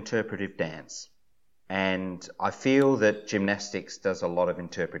fan of interpretive dance. And I feel that gymnastics does a lot of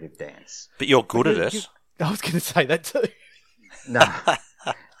interpretive dance. But you're good at it. I was going to say that too. No,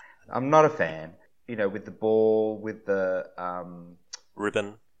 I'm not a fan. You know, with the ball, with the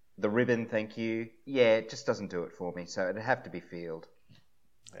ribbon. The ribbon, thank you. Yeah, it just doesn't do it for me. So it'd have to be field.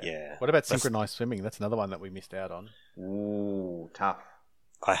 Yeah. What about synchronized swimming? That's another one that we missed out on. Ooh, tough.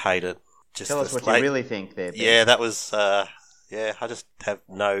 I hate it. Tell us what you really think there, Ben. Yeah, that was... yeah, I just have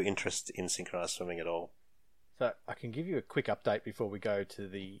no interest in synchronized swimming at all. So I can give you a quick update before we go to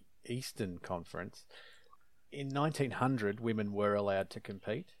the Eastern Conference. In 1900, women were allowed to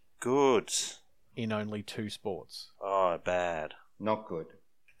compete. Good. In only 2 sports. Oh, bad. Not good.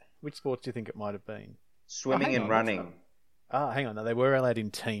 Which sports do you think it might have been? Swimming and running. Hang on. No, they were allowed in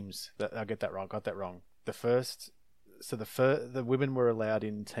teams. I get that wrong. Got that wrong. The women were allowed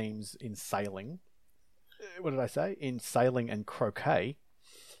in teams in sailing. What did I say? In sailing and croquet.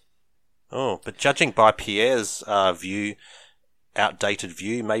 Oh, but judging by Pierre's view, outdated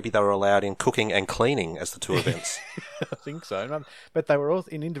view, maybe they were allowed in cooking and cleaning as the two events. I think so. But they were all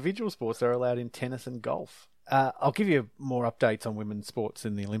in individual sports. They were allowed in tennis and golf. I'll give you more updates on women's sports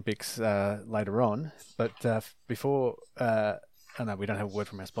in the Olympics later on. But before... oh no, we don't have a word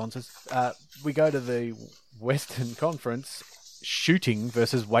from our sponsors. We go to the Western Conference, shooting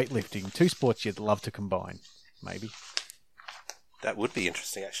versus weightlifting. Two sports you'd love to combine, maybe. That would be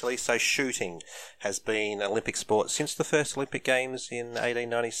interesting, actually. So shooting has been an Olympic sport since the first Olympic Games in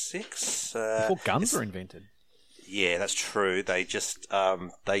 1896. Before guns were invented. Yeah, that's true. They just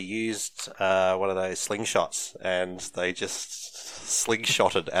they used one of those slingshots, and they just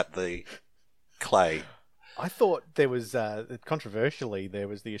slingshotted at the clay. I thought there was, controversially, there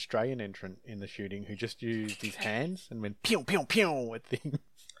was the Australian entrant in the shooting who just used his hands and went pew, pew, pew at things.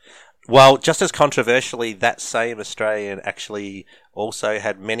 Well, just as controversially, that same Australian actually also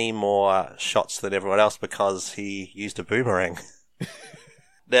had many more shots than everyone else because he used a boomerang.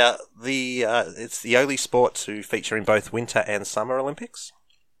 Now, it's the only sport to feature in both Winter and Summer Olympics.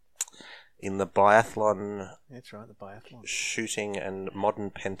 In the biathlon, that's right, the biathlon, shooting and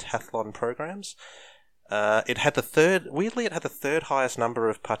modern pentathlon programs. It had the third highest number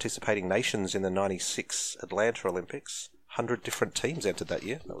of participating nations in the 96 Atlanta Olympics. 100 different teams entered that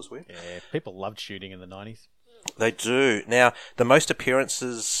year. That was weird. Yeah, people loved shooting in the 90s. They do. Now, the most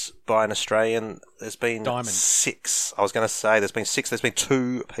appearances by an Australian, there's been Diamond. 6. I was going to say there's been 6. There's been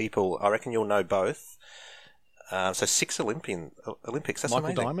 2 people. I reckon you'll know both. So 6 Olympics. That's Michael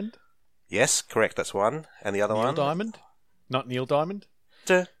amazing. Diamond? Yes, correct. That's one. And the other Neil one? Diamond? Not Neil Diamond?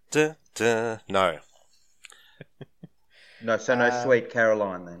 No. No, so no Sweet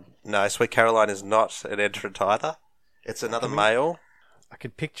Caroline then. No, Sweet Caroline is not an entrant either. It's another male. I can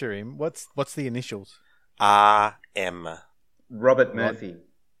picture him. What's the initials? RM. Robert Murphy.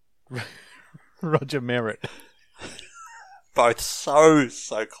 Roger Merritt. Both so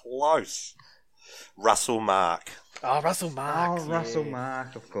close. Russell Mark. Oh, Russell Mark. Oh, Russell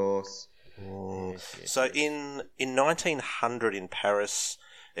Mark, of course. Yes. So in 1900 in Paris,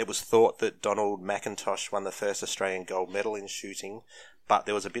 it was thought that Donald McIntosh won the first Australian gold medal in shooting, but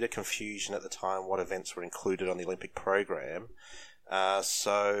there was a bit of confusion at the time what events were included on the Olympic program.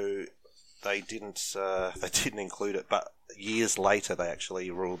 So they didn't include it, but years later they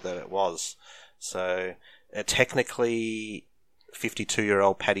actually ruled that it was. So technically,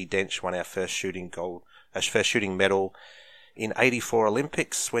 52-year-old Paddy Dench won our first shooting medal in '84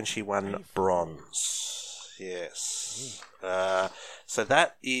 Olympics when she won bronze. Yes. So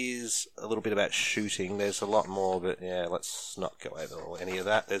that is a little bit about shooting. There's a lot more, but yeah, let's not go over any of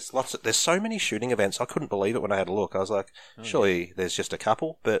that. There's so many shooting events. I couldn't believe it when I had a look. I was like, surely there's just a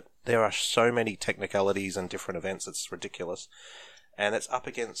couple, but there are so many technicalities and different events. It's ridiculous. And it's up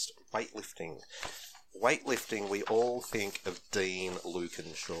against weightlifting. Weightlifting, we all think of Dean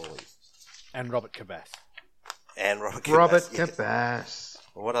Lucan, surely. And Robert Cabas. Robert Cabas.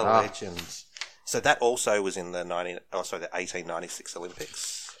 What a legend. So that also was in the 1896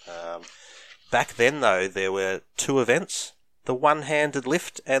 Olympics. Back then, though, there were 2 events, the one-handed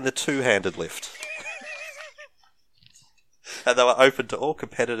lift and the two-handed lift. And they were open to all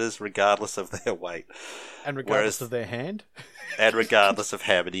competitors regardless of their weight. And regardless of their hand? And regardless of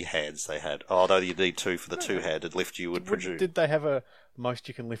how many hands they had. Although you need 2 for the two-handed lift, you would presume. Did they have a most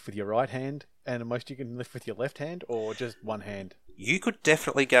you can lift with your right hand and a most you can lift with your left hand, or just one hand? You could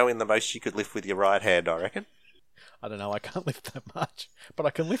definitely go in the most you could lift with your right hand, I reckon. I don't know, I can't lift that much, but I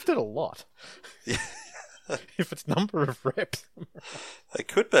can lift it a lot. If it's number of reps. It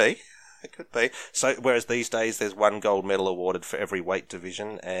could be. So, whereas these days there's 1 gold medal awarded for every weight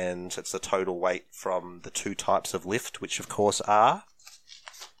division, and it's the total weight from the 2 types of lift, which of course are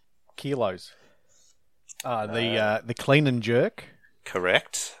kilos. The clean and jerk.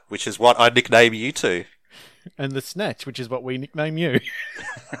 Correct, which is what I nickname you to. And the snatch, which is what we nickname you.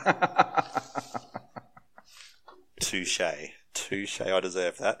 Touche, I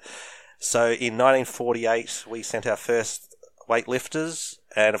deserve that. So in 1948, we sent our first weightlifters,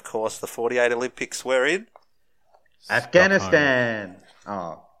 and of course the 48 Olympics were in Afghanistan.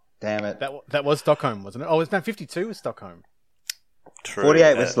 Oh, damn it. That was Stockholm, wasn't it? Oh, it's now 52 was Stockholm. True.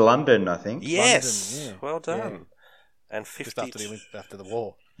 48 was London, I think. Yes, London, yeah. Well done. Yeah. And 50 just after the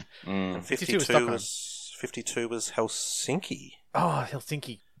war. And 52 was Helsinki. Oh,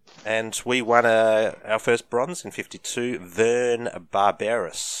 Helsinki. And we won our first bronze in 52, Vern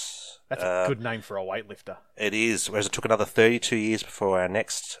Barbaros. That's a good name for a weightlifter. It is, whereas it took another 32 years before our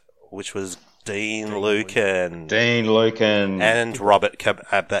next, which was Dean Lucan. And Robert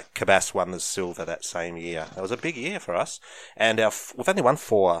Cabas won the silver that same year. That was a big year for us. And we've only won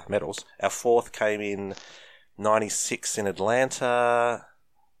 4 medals. Our 4th came in 96 in Atlanta,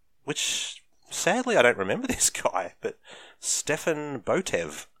 which sadly I don't remember this guy, but Stefan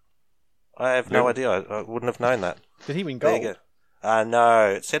Botev. I have no idea. I wouldn't have known that. Did he win gold? There you go. No,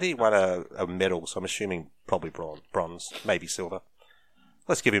 it said he won a medal, so I'm assuming probably bronze, maybe silver.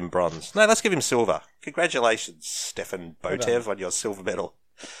 Let's give him bronze. No, let's give him silver. Congratulations, Stefan Botev, on your silver medal.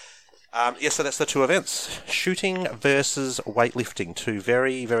 So that's the two events. Shooting versus weightlifting. Two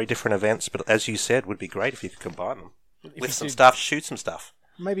very, very different events, but as you said, would be great if you could combine them. Lift some stuff, shoot some stuff.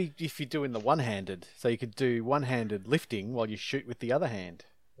 Maybe if you're doing the one-handed, so you could do one-handed lifting while you shoot with the other hand.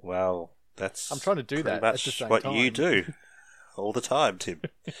 Well, that's I'm trying to do that much at the same what time. You do all the time, Tim.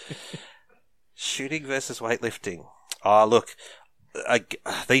 Shooting versus weightlifting. Look,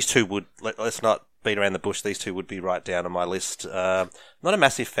 these two would, let's not beat around the bush, these two would be right down on my list. Not a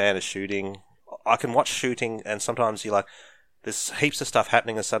massive fan of shooting. I can watch shooting and sometimes you're like, there's heaps of stuff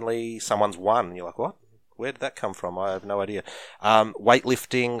happening and suddenly someone's won. And you're like, what? Where did that come from? I have no idea.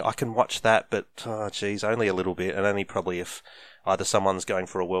 Weightlifting, I can watch that, but only a little bit, and only probably if either someone's going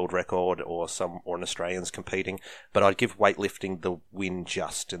for a world record or an Australian's competing. But I'd give weightlifting the win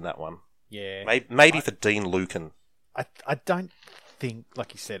just in that one. Yeah, maybe for Dean Lucan. I don't think,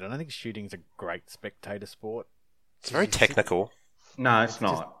 like you said, I don't think shooting's a great spectator sport. It's very technical. No, it's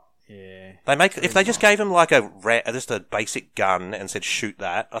not. Yeah. If they just gave him like just a basic gun and said shoot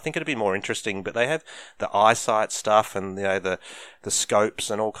that, I think it'd be more interesting. But they have the eyesight stuff and the scopes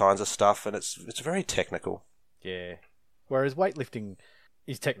and all kinds of stuff, and it's very technical. Yeah. Whereas weightlifting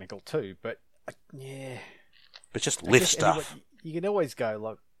is technical too, but yeah. But just lift stuff. You can always go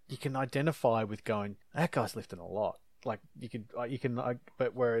like you can identify with going that guy's lifting a lot. Like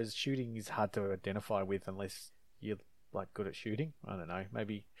but whereas shooting is hard to identify with unless you're like good at shooting. I don't know.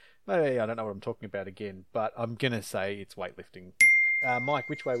 Maybe I don't know what I'm talking about again, but I'm gonna say it's weightlifting. Mike,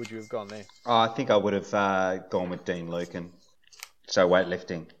 which way would you have gone there? I think I would have gone with Dean Lucan. So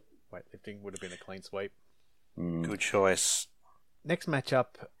weightlifting. Weightlifting would have been a clean sweep. Good choice. Next matchup.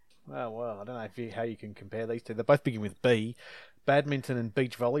 Well, I don't know how you can compare these two. They both begin with B. Badminton and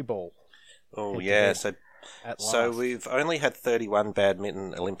beach volleyball. Oh yeah, so we've only had 31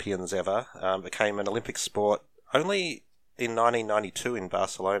 badminton Olympians ever. Became an Olympic sport only in 1992 in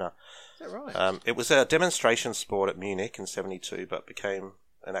Barcelona. Is that right? It was a demonstration sport at Munich in 72, but became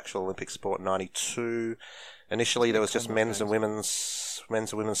an actual Olympic sport in 92. Initially, there was just men's and women's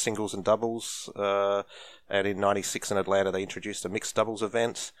singles and doubles. And in 96 in Atlanta, they introduced a mixed doubles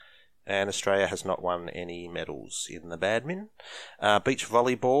event. And Australia has not won any medals in the badminton. Beach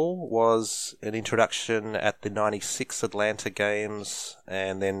volleyball was an introduction at the 96 Atlanta Games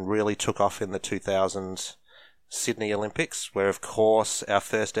and then really took off in the 2000 Sydney Olympics, where, of course, our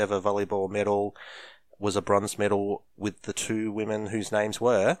first ever volleyball medal was a bronze medal with the two women whose names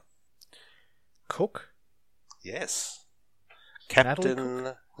were... Cook? Yes.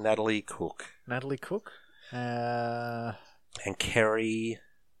 Captain Natalie Cook. Natalie Cook? And Kerry...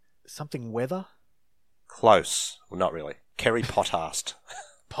 Something Weather? Close. Well, not really. Kerry Pothast.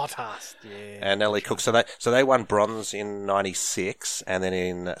 Pothast, yeah. And Natalie Cook. So they won bronze in 96, and then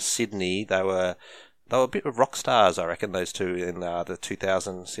in Sydney they were a bit of rock stars, I reckon, those two in the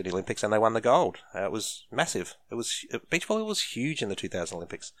 2000 Sydney Olympics, and they won the gold. It was massive. Beach volleyball was huge in the 2000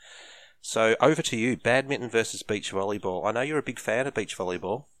 Olympics. So over to you, badminton versus beach volleyball. I know you're a big fan of beach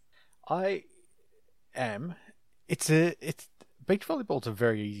volleyball. I am. Beach volleyball's a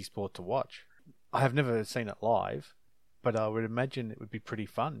very easy sport to watch. I have never seen it live, but I would imagine it would be pretty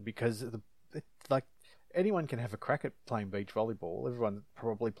fun because anyone can have a crack at playing beach volleyball. Everyone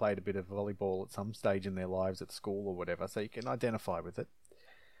probably played a bit of volleyball at some stage in their lives at school or whatever, so you can identify with it.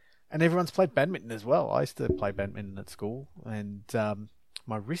 And everyone's played badminton as well. I used to play badminton at school, and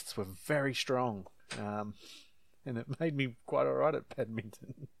my wrists were very strong, and it made me quite alright at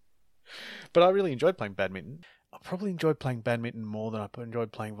badminton. But I really enjoyed playing badminton. I probably enjoyed playing badminton more than I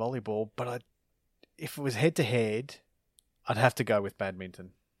enjoyed playing volleyball, but if it was head-to-head, I'd have to go with badminton.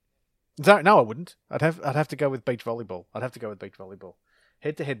 No, I wouldn't. I'd have to go with beach volleyball.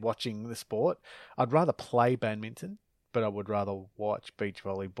 Head-to-head watching the sport, I'd rather play badminton, but I would rather watch beach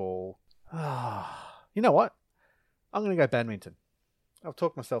volleyball. You know what? I'm going to go badminton. I've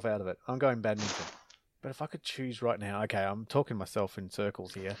talked myself out of it. I'm going badminton. But if I could choose right now, okay, I'm talking myself in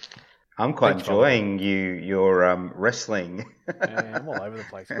circles here. I'm quite enjoying your wrestling. Yeah, I'm all over the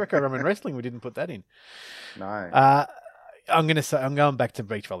place. Greco-Roman wrestling, we didn't put that in. No. I'm going back to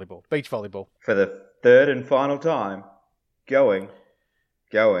beach volleyball. Beach volleyball. For the third and final time, going.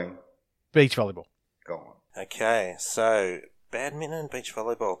 Beach volleyball. Go on. Okay, so badminton and beach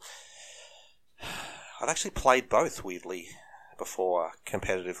volleyball. I've actually played both, weirdly, before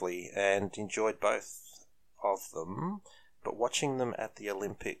competitively and enjoyed both. of them, but watching them at the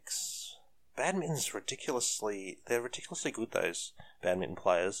Olympics, badminton's they're ridiculously good, those badminton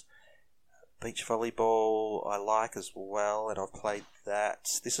players. Beach volleyball I like as well, and I've played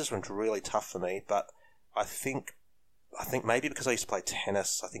that. This has been really tough for me, but I think maybe because I used to play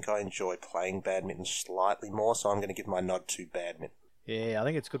tennis, I think I enjoy playing badminton slightly more, so I'm going to give my nod to badminton. Yeah, I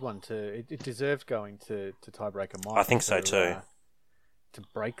think it's a good one too. It deserves going to tiebreaker. Mike, I think so too. To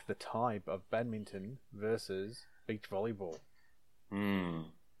break the tie of badminton versus beach volleyball.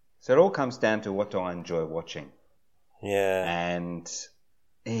 So it all comes down to what do I enjoy watching. Yeah. And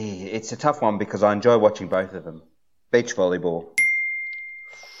it's a tough one because I enjoy watching both of them. Beach volleyball.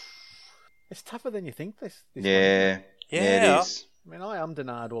 It's tougher than you think. This yeah, one, yeah, it is. I mean, I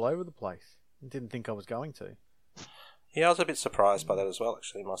ummed all over the place and didn't think I was going to. Yeah, I was a bit surprised by that as well,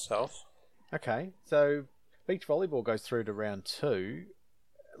 actually, myself. Okay, so beach volleyball goes through to round 2,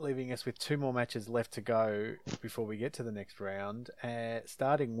 leaving us with 2 more matches left to go before we get to the next round,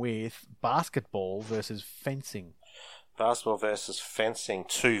 starting with basketball versus fencing. Basketball versus fencing,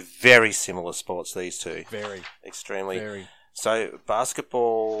 2 very similar sports, these two. Very. Extremely. Very. So,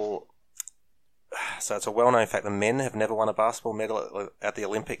 basketball... So it's a well-known fact the men have never won a basketball medal at the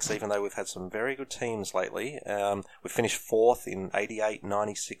Olympics, even though we've had some very good teams lately. We finished 4th in 88,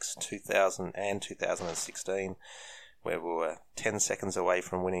 96, 2000 and 2016, where we were 10 seconds away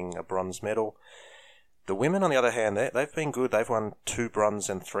from winning a bronze medal. The women, on the other hand, they've been good. They've won 2 bronze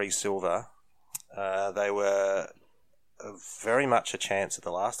and 3 silver. They were very much a chance at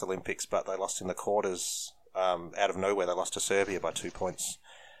the last Olympics, but they lost in the quarters out of nowhere. They lost to Serbia by 2 points.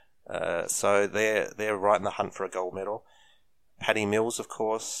 So they're right in the hunt for a gold medal. Paddy Mills, of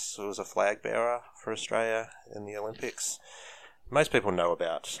course, was a flag bearer for Australia in the Olympics. Most people know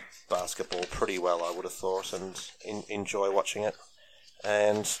about basketball pretty well, I would have thought, and enjoy watching it.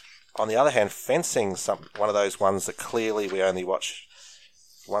 And on the other hand, fencing's one of those ones that clearly we only watch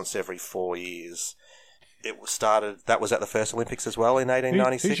once every 4 years. That was at the first Olympics as well in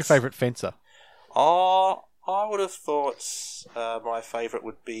 1896. Who's your favourite fencer? I would have thought my favourite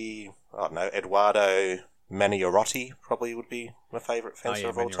would be, I don't know, Eduardo Maniorotti probably would be my favourite fencer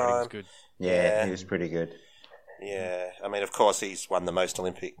of all time. Was good. Yeah, he was pretty good. Yeah, I mean, of course, he's won the most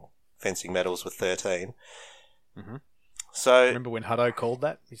Olympic fencing medals with 13. Mm-hmm. So remember when Hutto called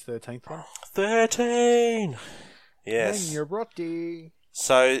that his 13th one? 13! Yes. Maniorotti.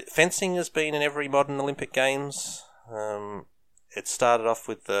 So fencing has been in every modern Olympic Games. It started off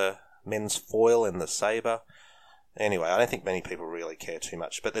with the men's foil and the sabre. Anyway, I don't think many people really care too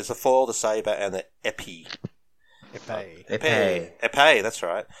much. But there's the foil, the sabre, and the épée. Épée, that's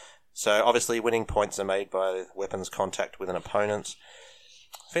right. So obviously winning points are made by weapons contact with an opponent.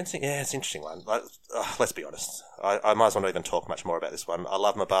 Fencing, yeah, it's an interesting one. Let's be honest. I might as well not even talk much more about this one. I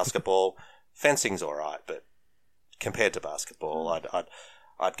love my basketball. Fencing's alright, but compared to basketball,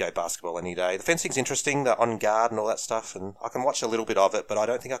 I'd go basketball any day. The fencing's interesting, the on guard and all that stuff, and I can watch a little bit of it, but I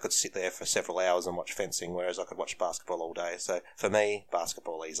don't think I could sit there for several hours and watch fencing, whereas I could watch basketball all day. So for me,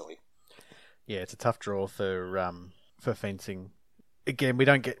 basketball easily. Yeah, it's a tough draw for fencing. Again, we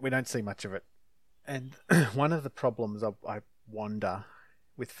don't see much of it, and one of the problems I wonder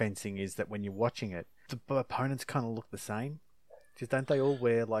with fencing is that when you're watching it, the opponents kind of look the same. Just don't they all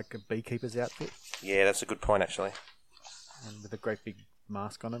wear like a beekeeper's outfit? Yeah, that's a good point actually. And with a great big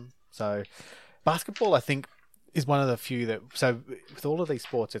mask on them. So basketball, I think, is one of the few that. So with all of these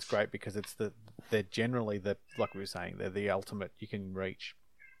sports, it's great because they're generally like we were saying, they're the ultimate you can reach,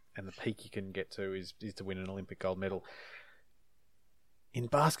 and the peak you can get to is to win an Olympic gold medal. In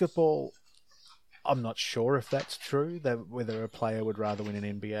basketball, I'm not sure if that's true. That whether a player would rather win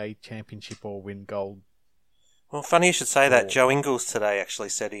an NBA championship or win gold. Well, funny you should say that. Joe Ingles today actually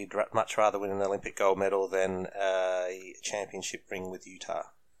said he'd much rather win an Olympic gold medal than a championship ring with Utah.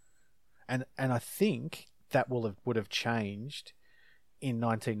 And I think that would have changed in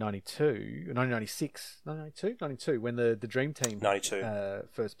 1992, 1996, 92, when the Dream Team 92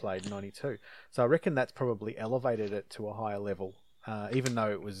 first played in 92. So I reckon that's probably elevated it to a higher level, even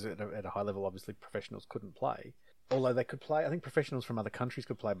though it was at a high level. Obviously, professionals couldn't play. Although they could play, I think professionals from other countries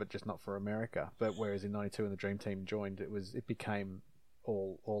could play, but just not for America. But whereas in '92 when the Dream Team joined, it became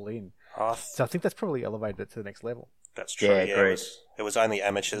all in. So I think that's probably elevated it to the next level. That's true. Yeah, it was only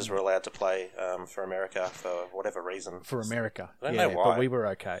amateurs were allowed to play for America for whatever reason. For America, I don't know why, but we were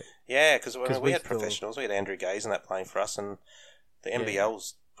okay. Yeah, because we had professionals. We had Andrew Gaze and that playing for us, and the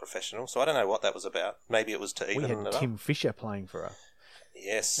NBL's professional. So I don't know what that was about. Maybe it was to even it up. We had Tim Fisher playing for us.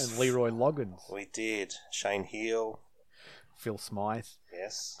 Yes. And Leroy Loggins. We did. Shane Heal. Phil Smythe.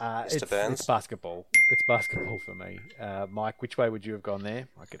 Yes. Mr. Burns. It's basketball. It's basketball for me. Mike, which way would you have gone there?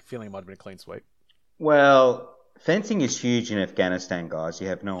 I get a feeling it might have been a clean sweep. Well, fencing is huge in Afghanistan, guys. You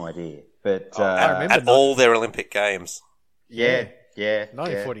have no idea. But at all their Olympic Games. Yeah.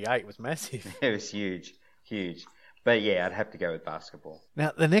 1948 was massive. It was huge. But yeah, I'd have to go with basketball.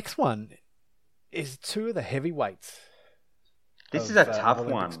 Now, the next one is two of the heavyweights. This is a tough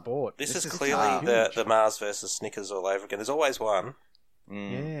one. Sport. This is clearly the Mars versus Snickers all over again. There's always one. Yeah,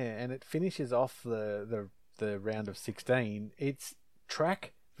 and it finishes off the round of 16. It's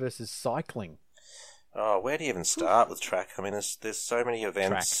track versus cycling. Oh, where do you even start with track? I mean, there's so many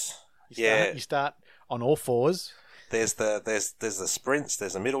events. You start on all fours. There's the sprints.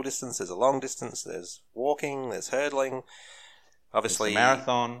 There's a middle distance. There's a long distance. There's walking. There's hurdling. Obviously,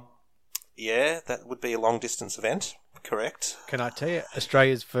 marathon. Yeah, that would be a long distance event. Correct. Can I tell you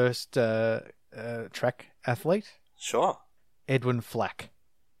Australia's first track athlete? Sure. Edwin Flack.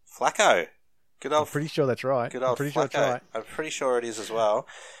 Flacco. Good old. I'm pretty sure that's right. Good old Flacco. Sure that's right. I'm pretty sure it is as well.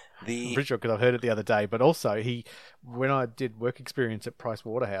 I'm pretty sure because I've heard it the other day. But also, when I did work experience at Price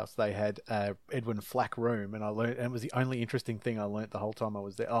Waterhouse, they had Edwin Flack room, and I learned. And it was the only interesting thing I learnt the whole time I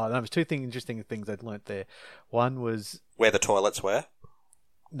was there. Oh, there was two interesting things I'd learnt there. One was where the toilets were.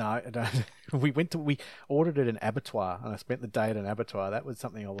 No, I don't. We ordered at an abattoir, and I spent the day at an abattoir. That was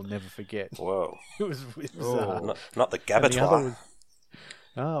something I will never forget. Whoa! It was not the gabattoir.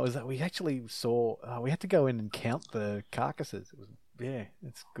 It was that we actually saw. We had to go in and count the carcasses. It was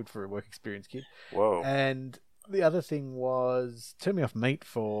it's good for a work experience kid. Whoa! And the other thing was turn me off meat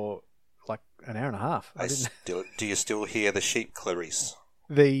for like an hour and a half. Do you still hear the sheep, Clarice?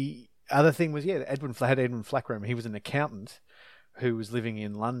 The other thing was Edwin Flack room. He was an accountant who was living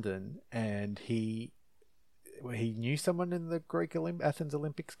in London, and he knew someone in the Greek Athens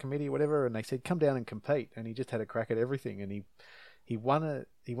Olympics committee or whatever, and they said come down and compete, and he just had a crack at everything, and he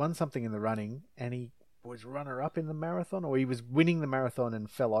won something in the running, and he was runner up in the marathon, or he was winning the marathon and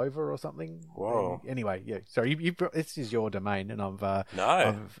fell over or something. Whoa! Anyway, sorry, this is your domain, and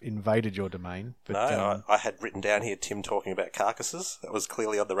I've invaded your domain. But, I had written down here Tim talking about carcasses. That was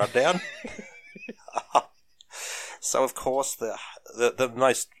clearly on the rundown. So, of course, the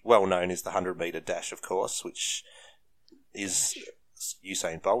most well-known is the 100-metre dash, of course, which is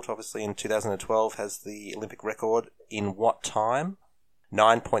Usain Bolt, obviously, in 2012 has the Olympic record in what time?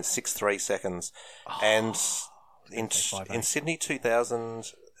 9.63 seconds. And in Sydney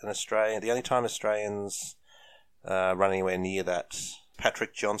 2000, in Australia, the only time Australians run anywhere near that,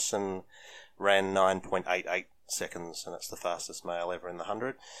 Patrick Johnson ran 9.88 seconds, and that's the fastest male ever in the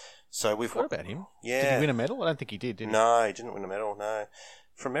 100. So we've what about him? Yeah. Did he win a medal? I don't think he did. No, he didn't win a medal. No,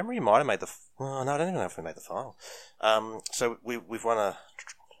 from memory, he might have made the. Well, no, I don't even know if we made the final. So we've won a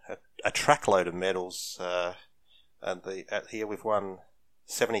trackload of medals. Here we've won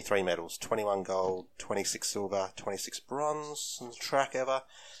 73 medals: 21 gold, 26 silver, 26 bronze in the track ever.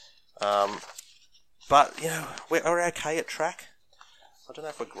 But we're okay at track. I don't know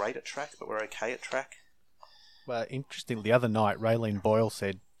if we're great at track, but we're okay at track. Well, interestingly, the other night, Raylene Boyle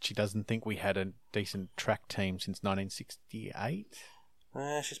said she doesn't think we had a decent track team since 1968.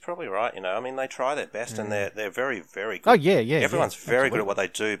 She's probably right, I mean, they try their best, and they're very, very good. Oh, yeah. Everyone's very good at what they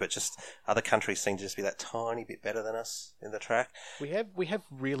do, but just other countries seem to just be that tiny bit better than us in the track. We have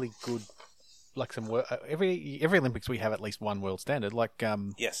really good, like some work. Every Olympics we have at least one world standard. Like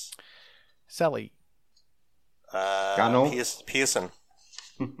yes, Sally, Gunnell, Pearson.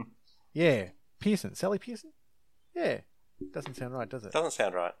 Yeah, Pearson, Sally Pearson. Yeah, doesn't sound right, does it? Doesn't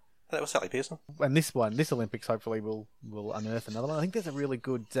sound right. That was Sally Pearson. And this Olympics, hopefully, will unearth another one. I think there's a really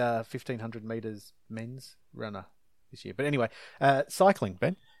good 1,500 metres men's runner this year. But anyway, cycling,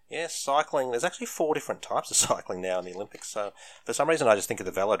 Ben? Yeah, cycling. There's actually 4 different types of cycling now in the Olympics. So for some reason, I just think of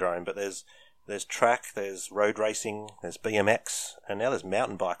the velodrome. But there's track, there's road racing, there's BMX, and now there's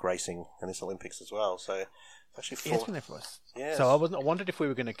mountain bike racing in this Olympics as well. So actually 4. It's been there for us. Yes. So I wondered if we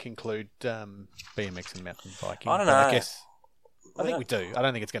were going to conclude BMX and mountain biking. I don't know. I think we do. I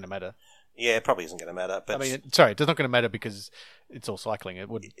don't think it's going to matter. Yeah, it probably isn't going to matter. But I mean, it's not going to matter because it's all cycling. It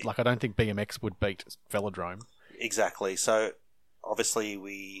would I don't think BMX would beat velodrome. Exactly. So obviously,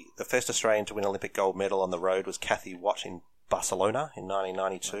 the first Australian to win an Olympic gold medal on the road was Kathy Watt in Barcelona in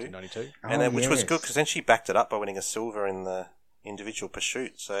 1992. And then, which was good because then she backed it up by winning a silver in the individual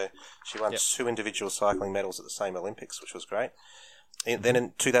pursuit. So she won 2 individual cycling medals at the same Olympics, which was great. Then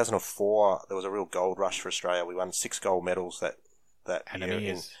in 2004, there was a real gold rush for Australia. We won 6 gold medals that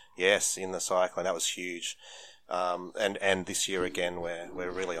year in the cycling. That was huge. And this year again, we're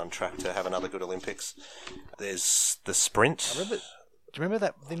really on track to have another good Olympics. There's the sprint. Do you remember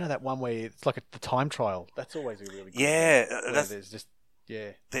that? That one where it's like the time trial. That's always a really good.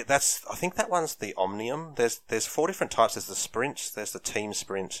 I think that one's the Omnium. There's 4 different types. There's the sprint. There's the team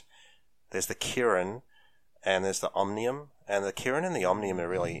sprint. there's the Kirin, and there's the Omnium. And the Kirin and the Omnium are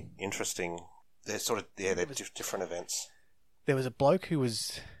really interesting. They're they're different events. There was a bloke who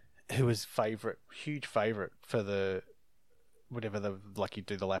was huge favourite for the you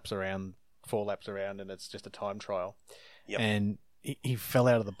do the laps around, 4 laps around, and it's just a time trial. Yep. And he fell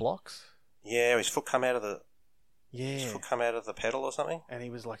out of the blocks. Yeah, his foot come out of the pedal or something. And he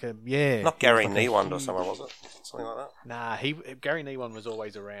was like not Gary Niewand or someone, was it? Something like that. Nah, Gary Niewand was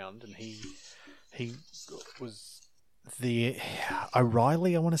always around, and he was the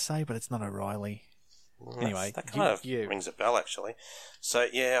O'Reilly, I want to say, but it's not O'Reilly. Anyway, that kind of rings a bell, actually. So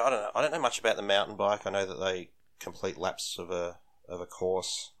yeah, I don't know. I don't know much about the mountain bike. I know that they complete laps of a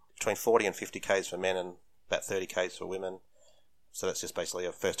course between 40 and 50 k's for men and about 30 k's for women. So that's just basically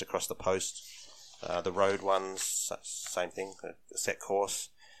a first across the post. The road ones, same thing, a set course.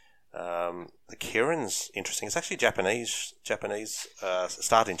 The Kirin's interesting. It's actually Japanese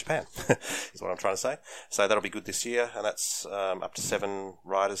started in Japan, is what I'm trying to say. So that'll be good this year, and that's up to 7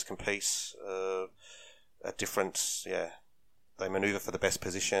 riders compete at different, they manoeuvre for the best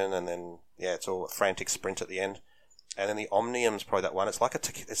position, and then, it's all a frantic sprint at the end. And then the Omnium's probably that one. It's like a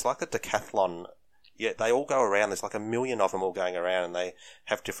decathlon. Yeah, they all go around. There's like 1 million of them all going around, and they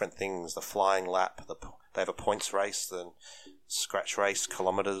have different things. The flying lap, they have a points race, the scratch race,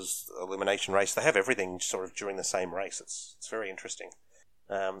 kilometres, elimination race. They have everything sort of during the same race. It's very interesting.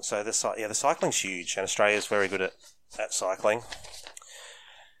 So the cycling's huge, and Australia's very good at cycling.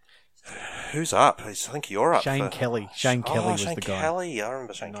 Who's up? I think you're up. Shane Kelly. Shane Kelly was the guy. Shane Kelly. I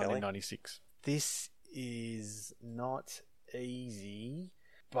remember Shane Kelly. 1996. This is not easy,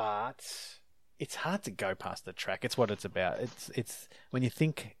 but it's hard to go past the track. It's what it's about. It's when you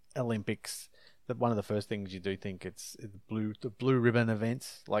think Olympics, that one of the first things you do think it's the blue ribbon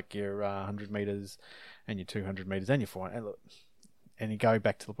events, like your 100 meters and your 200 meters and your 400. And you go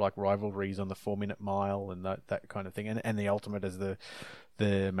back to like rivalries on the 4-minute mile and that kind of thing, and the ultimate is the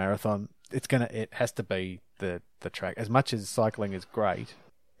marathon. It has to be the track. As much as cycling is great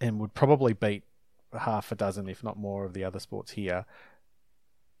and would probably beat half a dozen, if not more, of the other sports here,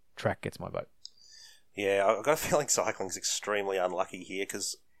 track gets my vote. Yeah, I've got a feeling cycling's extremely unlucky here,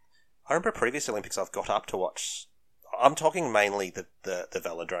 because I remember previous Olympics I've got up to watch. I'm talking mainly the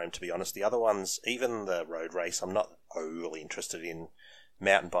velodrome, to be honest. The other ones, even the road race, I'm not overly interested in.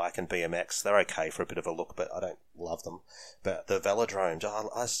 Mountain bike and BMX, they're okay for a bit of a look, but I don't love them. But the velodrome,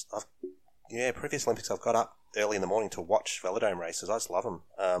 previous Olympics I've got up early in the morning to watch velodrome races. I just love them.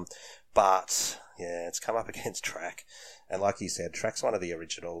 But it's come up against track, and like you said, track's one of the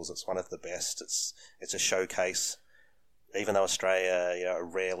originals. It's one of the best. It's a showcase. Even though Australia, are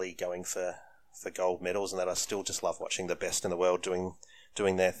rarely going for gold medals, and that, I still just love watching the best in the world doing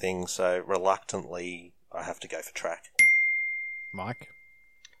their thing. So reluctantly, I have to go for track. Mike?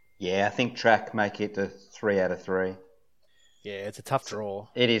 Yeah, I think track make it to 3 out of 3. Yeah, it's a tough draw.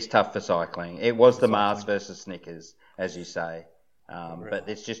 It is tough for cycling. It was the Mars versus Snickers, as you say. But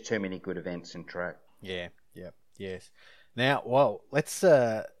there's just too many good events in track. Yeah, yes. Now, well, let's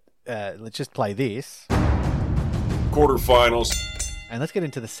just play this. Quarterfinals. And let's get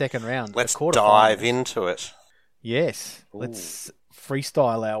into the second round. Let's dive into it. Yes. Ooh. Let's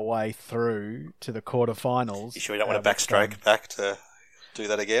freestyle our way through to the quarterfinals. You sure you don't want to backstroke back to do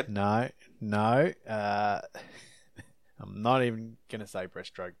that again? No. I'm not even going to say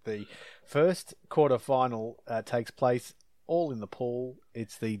breaststroke. The first quarterfinal takes place all in the pool.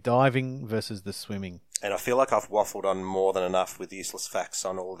 It's the diving versus the swimming. And I feel like I've waffled on more than enough with useless facts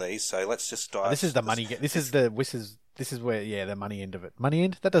on all these. So let's just dive. This is the money. This is where the money end of it. Money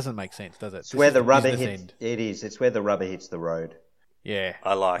end? That doesn't make sense, does it? It's where the rubber hits. It is. It's where the rubber hits the road. Yeah,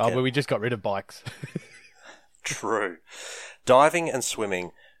 I like it. But we just got rid of bikes. True. Diving and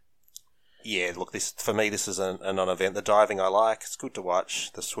swimming. Yeah, look, this is a non-event. The diving I like. It's good to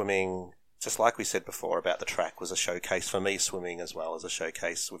watch. The swimming, just like we said before about the track, was a showcase for me. Swimming as well as a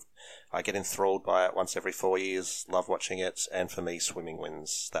showcase. I get enthralled by it once every 4 years. Love watching it. And for me, swimming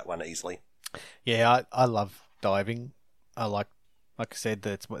wins that one easily. Yeah, I love diving. I like I said,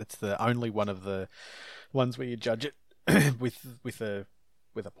 it's the only one of the ones where you judge it with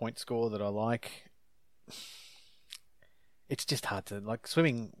a point score that I like. It's just hard to like.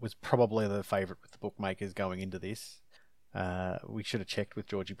 Swimming was probably the favourite with the bookmakers going into this. We should have checked with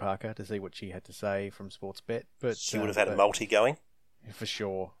Georgie Parker to see what she had to say from Sportsbet, but she would have had a multi going for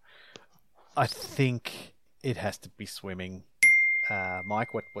sure. I think it has to be swimming.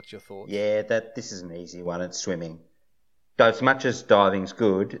 Mike, what's your thoughts? Yeah, this is an easy one. It's swimming. So as much as diving's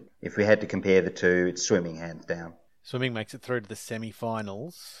good, if we had to compare the two, it's swimming hands down. Swimming makes it through to the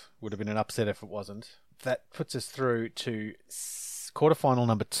semi-finals. Would have been an upset if it wasn't. That puts us through to quarterfinal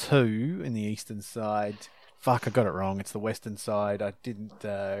number 2 in the eastern side. Fuck, I got it wrong. It's the western side. I didn't.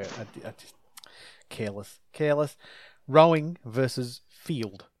 I just careless. Rowing versus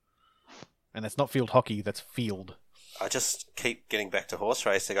field, and that's not field hockey. That's field. I just keep getting back to horse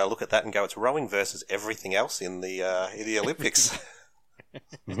racing. I look at that and go, it's rowing versus everything else in the Olympics.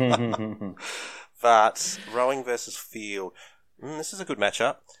 But rowing versus field, this is a good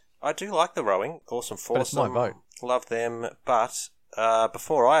matchup. I do like the rowing. Awesome foursome. But it's my vote. Love them. But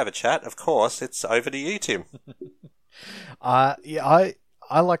before I have a chat, of course, it's over to you, Tim. I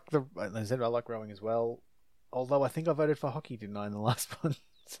like as I said, I like rowing as well. Although I think I voted for hockey, didn't I, in the last one?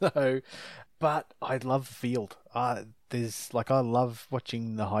 So, but I love the field. I love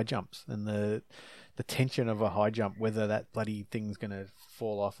watching the high jumps and the tension of a high jump, whether that bloody thing's going to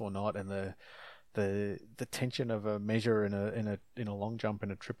fall off or not, and the tension of a measure in a long jump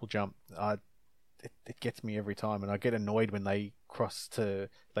and a triple jump. It gets me every time, and I get annoyed when they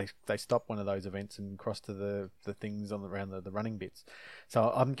they stop one of those events and cross to the things around the running bits.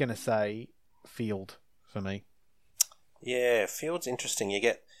 So I'm going to say field for me. Yeah, field's interesting.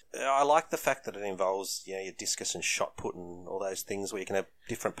 I like the fact that it involves your discus and shot put and all those things where you can have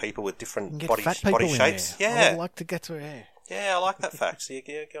different people with different body shapes. Yeah, I would like to get to it. Yeah, I like that fact. So you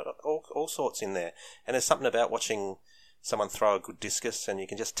got all sorts in there, and there's something about watching someone throw a good discus, and you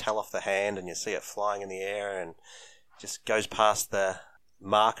can just tell off the hand, and you see it flying in the air, and just goes past the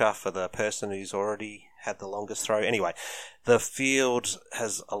marker for the person who's already had the longest throw. Anyway, the field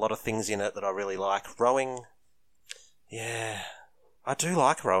has a lot of things in it that I really like. Rowing, yeah, I do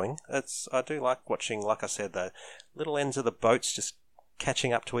like rowing. I do like watching, like I said, the little ends of the boats just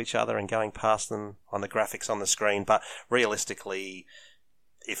catching up to each other and going past them on the graphics on the screen. But realistically,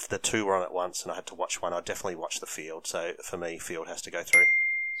 if the two were on at once and I had to watch one, I'd definitely watch the field. So for me, field has to go through.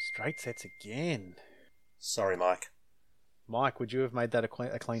 Straight sets again. Sorry, Mike. Mike, would you have made that a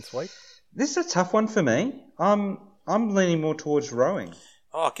clean sweep? This is a tough one for me. I'm leaning more towards rowing.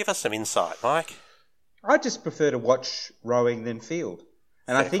 Oh, give us some insight, Mike. I just prefer to watch rowing than field.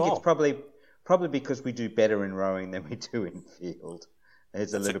 And I think it's probably because we do better in rowing than we do in field.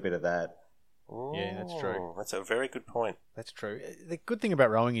 There's a little bit of that. Oh, yeah, that's true. That's a very good point. That's true. The good thing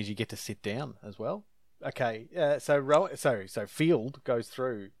about rowing is you get to sit down as well. Okay, so field goes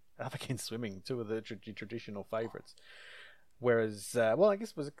through up against swimming, two of the traditional favourites. Whereas, I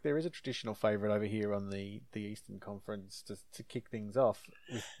guess there is a traditional favourite over here on the Eastern Conference to kick things off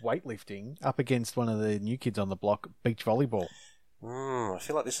with weightlifting up against one of the new kids on the block, beach volleyball. I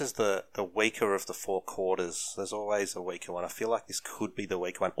feel like this is the weaker of the four quarters. There's always a weaker one. I feel like this could be the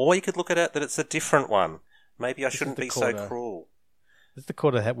weaker one. Or you could look at it that it's a different one. Maybe I shouldn't be so cruel. This is the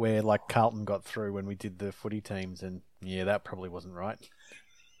quarter where Carlton got through when we did the footy teams, and yeah, that probably wasn't right.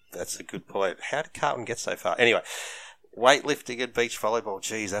 That's a good point. How did Carlton get so far? Anyway, weightlifting and beach volleyball,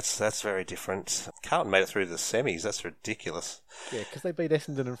 geez, that's very different. Carlton made it through to the semis. That's ridiculous. Yeah, because they beat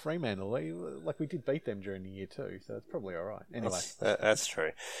Essendon and Fremantle. We did beat them during the year too, so it's probably all right. Anyway, that's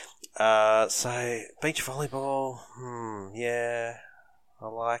true. So beach volleyball, yeah, I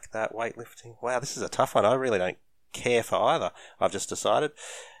like that. Weightlifting, wow, this is a tough one. I really don't care for either. I've just decided.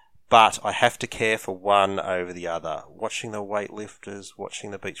 But I have to care for one over the other. Watching the weightlifters,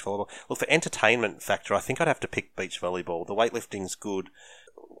 watching the beach volleyball. Look, for entertainment factor, I think I'd have to pick beach volleyball. The weightlifting's good,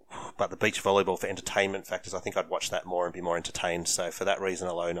 but the beach volleyball for entertainment factors, I think I'd watch that more and be more entertained. So for that reason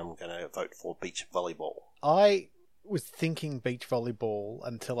alone, I'm going to vote for beach volleyball. I was thinking beach volleyball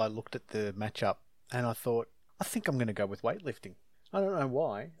until I looked at the matchup, and I thought, I think I'm going to go with weightlifting. I don't know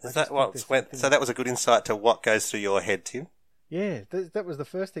why. So that was a good insight to what goes through your head, Tim? Yeah, that was the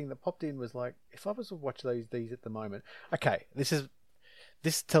first thing that popped in. Was like, if I was to watch these at the moment, okay, this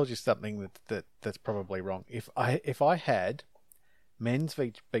tells you something that's probably wrong. If I had men's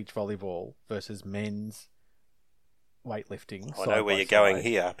beach volleyball versus men's weightlifting, I know where you're going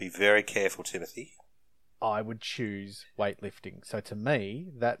here. Be very careful, Timothy. I would choose weightlifting. So to me,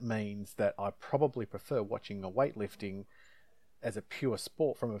 that means that I probably prefer watching a weightlifting. As a pure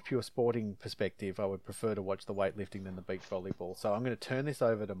sport, from a pure sporting perspective, I would prefer to watch the weightlifting than the beach volleyball. So I'm going to turn this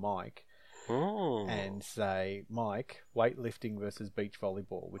over to Mike and say, Mike, weightlifting versus beach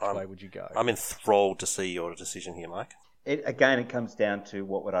volleyball. Which way would you go? I'm enthralled to see your decision here, Mike. It comes down to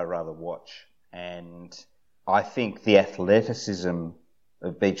what would I rather watch. And I think the athleticism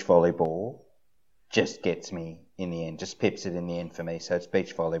of beach volleyball just gets me in the end, just pips it in the end for me. So it's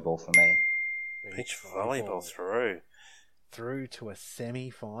beach volleyball for me. Beach volleyball through to a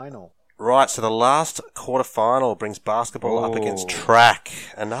semi-final. Right, so the last quarter-final brings basketball up against track.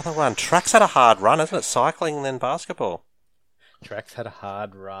 Another one. Track's had a hard run, hasn't it? Cycling and then basketball. Track's had a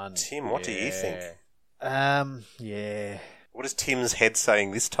hard run. Tim, what do you think? Yeah. What is Tim's head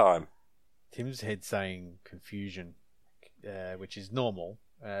saying this time? Tim's head saying confusion, which is normal,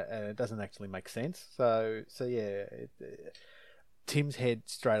 and it doesn't actually make sense. So yeah, Tim's head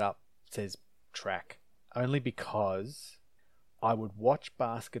straight up says track, only because I would watch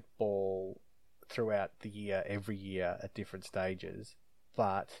basketball throughout the year, every year at different stages,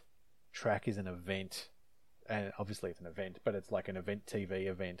 but track is an event. And obviously it's an event, but it's like an event TV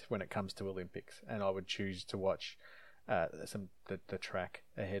event when it comes to Olympics. And I would choose to watch the track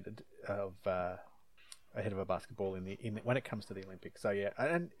ahead of a basketball when it comes to the Olympics. So yeah,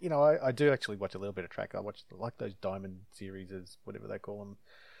 and you know I do actually watch a little bit of track. I watch like those Diamond series, whatever they call them,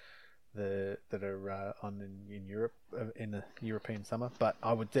 that are on in Europe in the European summer. But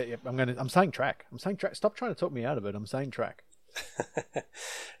I would I'm saying track. Stop trying to talk me out of it. I'm saying track.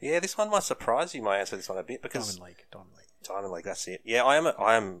 Yeah, this one might surprise you. My answer to this one a bit because Diamond League. That's it. Yeah,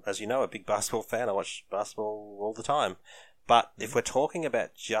 I am, as you know, a big basketball fan. I watch basketball all the time. But if we're talking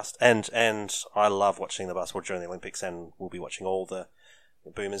about and I love watching the basketball during the Olympics, and we'll be watching all the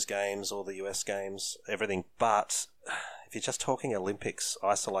Boomers games, all the US games, everything. But if you're just talking Olympics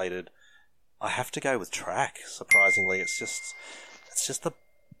isolated, I have to go with track. Surprisingly, it's just the.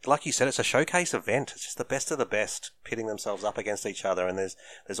 Like you said, it's a showcase event. It's just the best of the best pitting themselves up against each other, and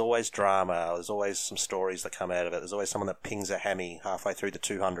there's always drama. There's always some stories that come out of it. There's always someone that pings a hammy halfway through the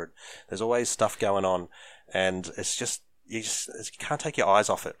 200. There's always stuff going on, and it's just you can't take your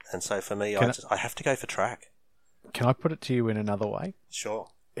eyes off it. And so for me, I have to go for track. Can I put it to you in another way? Sure.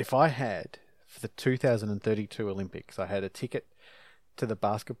 If I had for the 2032 Olympics, I had a ticket to the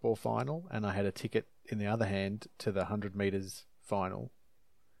basketball final, and I had a ticket in the other hand to the 100 meters final.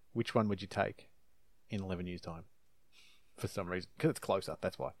 Which one would you take in 11 years' time? For some reason. Because it's closer,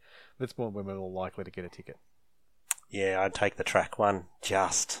 that's why. That's more when we're more likely to get a ticket. Yeah, I'd take the track one.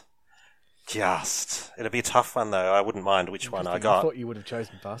 Just. It'll be a tough one, though. I wouldn't mind which one I got. I thought you would have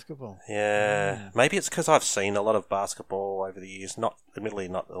chosen basketball. Yeah. Maybe it's because I've seen a lot of basketball over the years. Admittedly,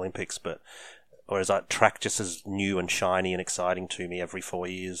 not the Olympics, but... Whereas track just as new and shiny and exciting to me every 4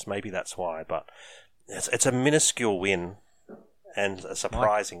 years. Maybe that's why. But it's a minuscule win. And a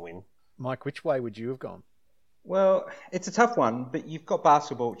surprising win. Mike, which way would you have gone? Well, it's a tough one, but you've got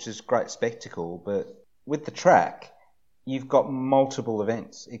basketball, which is great spectacle, but with the track, you've got multiple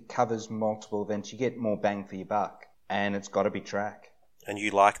events. It covers multiple events. You get more bang for your buck, and it's got to be track. And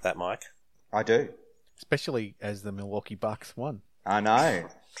you like that, Mike? I do. Especially as the Milwaukee Bucks won. I know.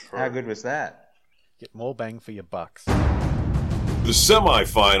 True. How good was that? Get more bang for your bucks. The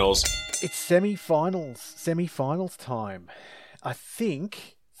semifinals. It's semifinals time. I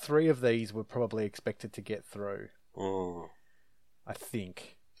think 3 of these were probably expected to get through. I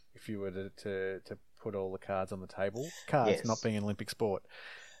think, if you were to put all the cards on the table. Cards not being an Olympic sport.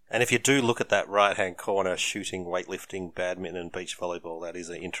 And if you do look at that right-hand corner, shooting, weightlifting, badminton and beach volleyball, that is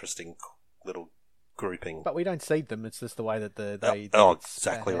an interesting little grouping. But we don't seed them. It's just the way that they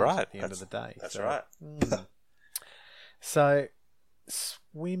exactly right. At the end of the day. That's right. So,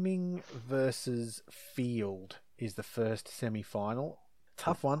 swimming versus field is the first semi-final.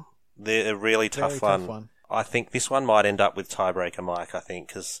 Tough one. They're a really tough one. I think this one might end up with tiebreaker, Mike, I think,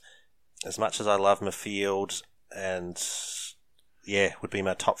 because as much as I love my field and, would be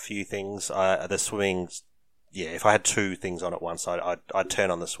my top few things, the swimming, if I had 2 things on at once, I'd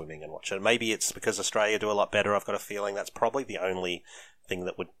turn on the swimming and watch it. Maybe it's because Australia do a lot better. I've got a feeling that's probably the only thing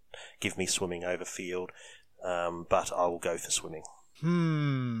that would give me swimming over field, but I will go for swimming.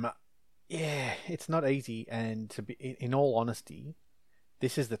 Yeah, it's not easy, and to be, in all honesty,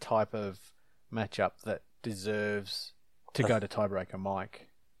 this is the type of matchup that deserves to go to tiebreaker, Mike.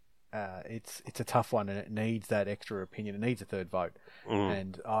 It's a tough one, and it needs that extra opinion. It needs a third vote,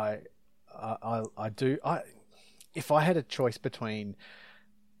 and if I had a choice between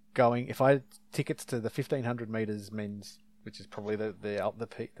if I had tickets to the 1500 meters men's, which is probably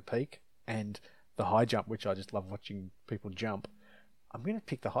the peak, and the high jump, which I just love watching people jump. I'm going to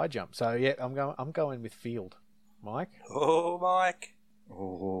pick the high jump. So yeah, I'm going with field. Mike? Oh, Mike.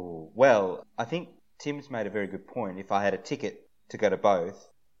 Oh, well, I think Tim's made a very good point. If I had a ticket to go to both,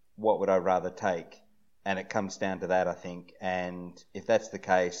 what would I rather take? And it comes down to that, I think. And if that's the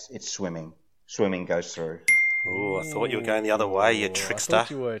case, it's swimming. Swimming goes through. Oh, I thought you were going the other way, you trickster. I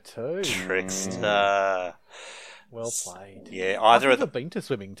thought you were too. Trickster. Well played. Yeah, I've never been to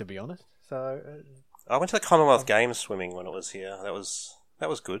swimming, to be honest. So I went to the Commonwealth Games swimming when it was here. That was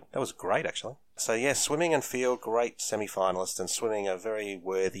good. That was great, actually. So yeah, swimming and field, great semi-finalist, and swimming a very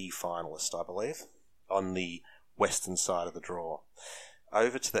worthy finalist, I believe, on the western side of the draw.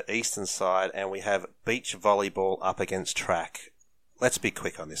 Over to the eastern side, and we have beach volleyball up against track. Let's be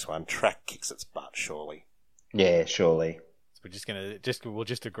quick on this one. Track kicks its butt, surely. Yeah, surely. we'll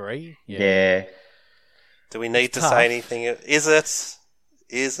just agree. Yeah. Do we need to say anything? Is it?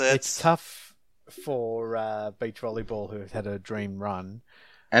 It's tough for beach volleyball who have had a dream run.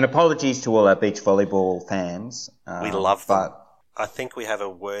 And apologies to all our beach volleyball fans. We love them. But I think we have a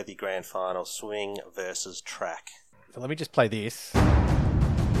worthy grand final: swimming versus track. So let me just play this.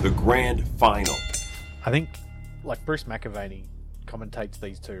 The grand final. I think, like, Bruce McAvaney commentates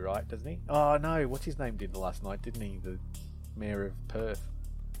these two, right? Doesn't he? Oh no, what's his name did last night? Didn't he? The mayor of Perth.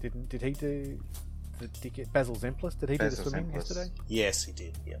 Did he do the ticket? Basil Zemplis? Did he do the swimming yesterday? Yes, he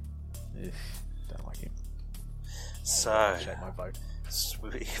did. Yeah. Don't like him. So, shake my vote.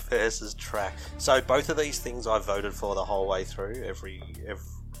 Swimming versus track. So both of these things I voted for the whole way through,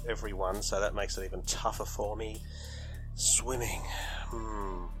 every one. So that makes it even tougher for me. Swimming.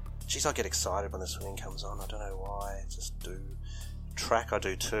 Geez, I get excited when the swimming comes on. I don't know why. I just do. Track, I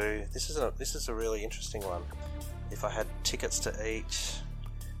do too. This is a really interesting one. If I had tickets to each.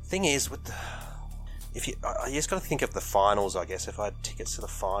 Thing is, you just got to think of the finals, I guess. If I had tickets to the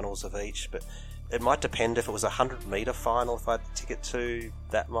finals of each, but it might depend. If it was a 100-metre final, if I had a ticket to,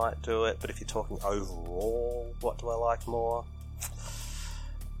 that might do it. But if you're talking overall, what do I like more?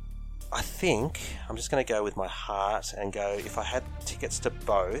 I think I'm just going to go with my heart and go. If I had tickets to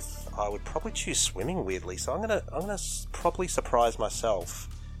both, I would probably choose swimming. Weirdly, so I'm going to probably surprise myself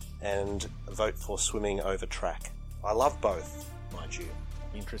and vote for swimming over track. I love both, mind you.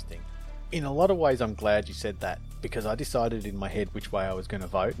 Interesting. In a lot of ways, I'm glad you said that, because I decided in my head which way I was going to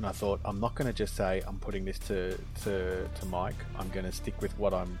vote, and I thought I'm not going to just say I'm putting this to Mike. I'm going to stick with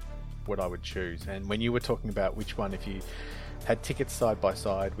what I would choose. And when you were talking about which one, if you had tickets side by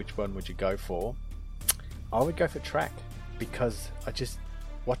side, which one would you go for? I would go for track, because I just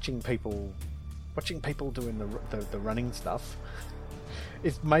watching people doing the running stuff.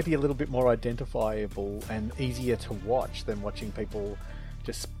 It's maybe a little bit more identifiable and easier to watch than watching people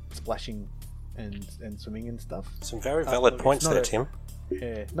just splashing and swimming and stuff. Some very valid points there, Tim.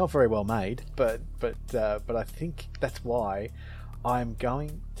 Yeah, not very well made, but I think that's why I'm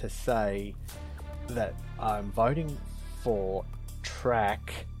going to say that I'm voting for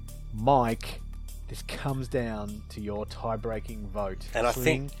track. Mike, this comes down to your tie-breaking vote. And I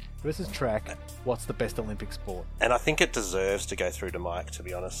swimming think versus track, what's the best Olympic sport? And I think it deserves to go through to Mike, to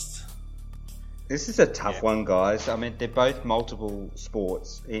be honest. This is a tough one, guys. I mean, they're both multiple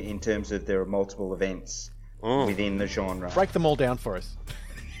sports in terms of there are multiple events within the genre. Break them all down for us.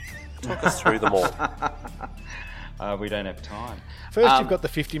 Talk us through them all. We don't have time. First, you've got the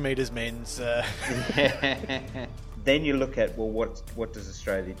 50 metres men's. Then you look at, well, what does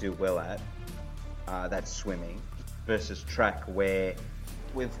Australia do well at? That's swimming versus track, where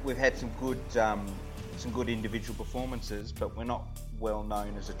we've had some good individual performances, but we're not well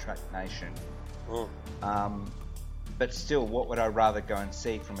known as a track nation. But still, what would I rather go and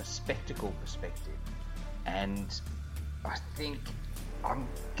see from a spectacle perspective? And I think I'm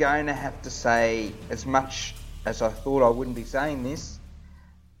going to have to say, as much as I thought I wouldn't be saying this,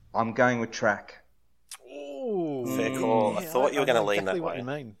 I'm going with track. Ooh, fair call. I thought you were going to lean that way. What you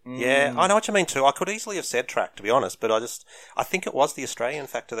mean. Yeah, I know what you mean too. I could easily have said track, to be honest, but I think it was the Australian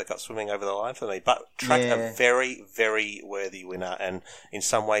factor that got swimming over the line for me. But track, a very, very worthy winner, and in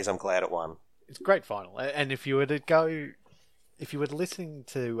some ways I'm glad it won. It's a great final, and if you were listening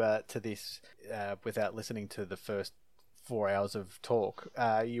to this without listening to the first 4 hours of talk,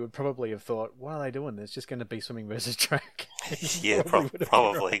 you would probably have thought, "What are they doing? There's just going to be swimming versus track." Yeah, probably.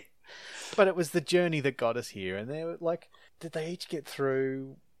 Right. But it was the journey that got us here, and they were like, did they each get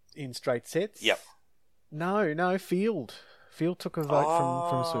through in straight sets? Yep. No, Field. Field took a vote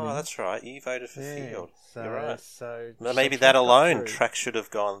from swimming. Oh, that's right. You voted for Field. So, you're right. So maybe that alone, track should have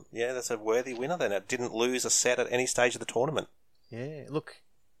gone. Yeah, that's a worthy winner then. It didn't lose a set at any stage of the tournament. Yeah, look,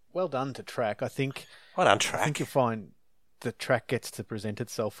 well done to track. I think. Well done, track. I think you'll find the track gets to present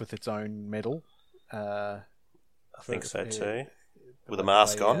itself with its own medal. I think so too. With a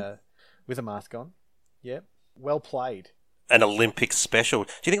mask on. With a mask on. Yep. Well played. An Olympic special.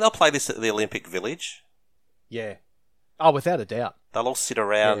 Do you think they'll play this at the Olympic Village? Yeah. Oh, without a doubt. They'll all sit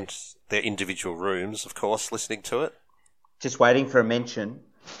around their individual rooms, of course, listening to it. Just waiting for a mention.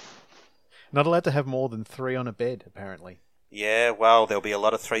 Not allowed to have more than 3 on a bed, apparently. Yeah, well, there'll be a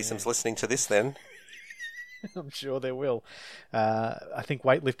lot of threesomes listening to this then. I'm sure there will. I think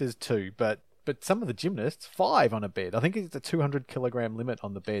weightlifters 2, but some of the gymnasts, 5 on a bed. I think it's a 200 kilogram limit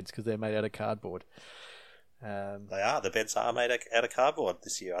on the beds because they're made out of cardboard. They are. The beds are made out of cardboard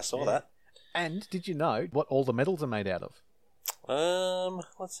this year. I saw that. And did you know what all the medals are made out of?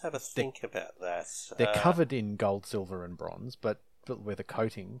 Let's have a think about that. They're covered in gold, silver, and bronze, but with a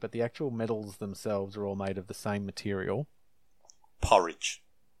coating. But the actual medals themselves are all made of the same material. Porridge.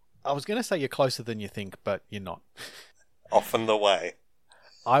 I was going to say you're closer than you think, but you're not. Off and away.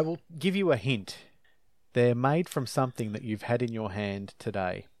 I will give you a hint. They're made from something that you've had in your hand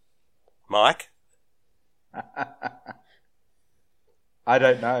today. Mike? I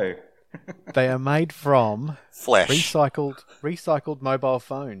don't know. They are made from flesh. Recycled mobile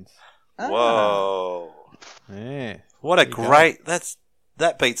phones. Whoa. Yeah. What a great...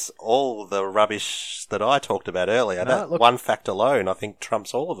 That beats all the rubbish that I talked about earlier. One fact alone, I think,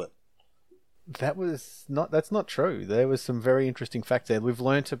 trumps all of it. That's not true. There was some very interesting facts there. We've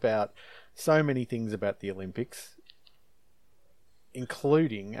learnt about so many things about the Olympics,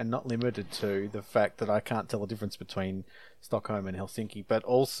 including and not limited to the fact that I can't tell the difference between Stockholm and Helsinki, but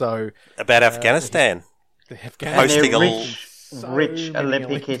also about Afghanistan. Hosting a rich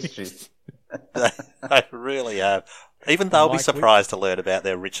Olympic history. They really have. Even they'll be surprised to learn about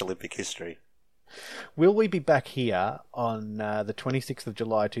their rich Olympic history. Will we be back here on the 26th of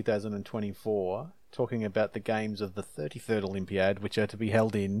July 2024 talking about the games of the 33rd Olympiad, which are to be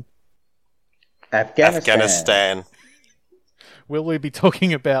held in Afghanistan. Will we be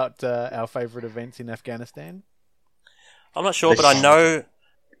talking about our favourite events in Afghanistan? I'm not sure, but I know...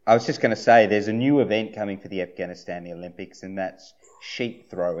 I was just going to say, there's a new event coming for the Afghanistan Olympics, and that's sheep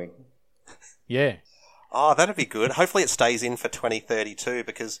throwing. Yeah. Oh, that'd be good. Hopefully it stays in for 2032,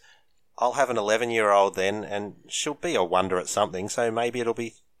 because I'll have an 11-year-old then, and she'll be a wonder at something, so maybe it'll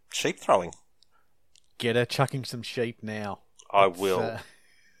be sheep throwing. Get her chucking some sheep now. I will.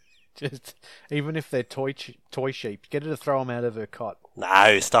 Just even if they're toy sheep, get her to throw them out of her cot.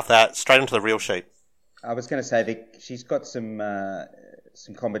 No, stuff that straight into the real sheep. I was going to say that she's got some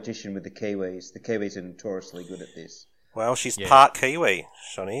competition with the Kiwis. The Kiwis are notoriously good at this. Well, she's part Kiwi,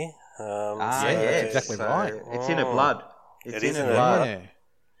 Shonny. That's exactly right. It's in her blood. It is in her blood. Yeah.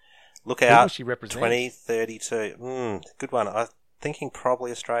 Look out, 2032. Good one. I'm thinking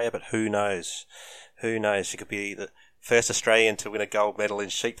probably Australia, but who knows? Who knows? She could be the first Australian to win a gold medal in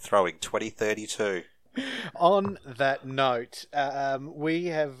sheep throwing, 2032. On that note, we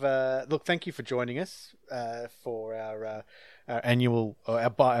have... look, thank you for joining us for our annual...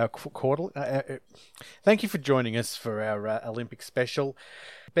 our quarterly... thank you for joining us for our Olympic special.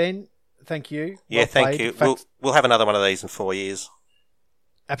 Ben, thank you. Yeah, thank you. We'll have another one of these in 4 years.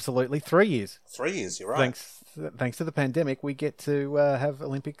 Absolutely. 3 years. 3 years, you're right. Thanks to the pandemic, we get to have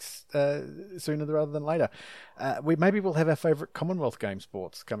Olympics sooner rather than later. Maybe we'll have our favourite Commonwealth Games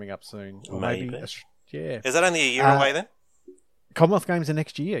sports coming up soon. Or maybe. Yeah. Is that only a year away then? Commonwealth Games are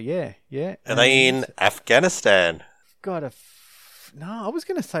next year, yeah. Are they in Afghanistan? No, I was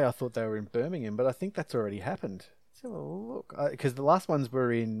going to say I thought they were in Birmingham, but I think that's already happened. Let's have a look. Because the last ones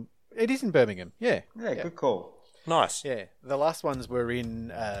were in... It is in Birmingham, yeah. Yeah, good call. Nice. Yeah, the last ones were in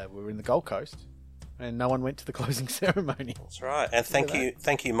the Gold Coast, and no one went to the closing ceremony. That's right. And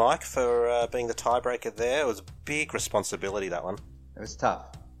thank you, Mike, for being the tiebreaker there. It was a big responsibility, that one. It was tough.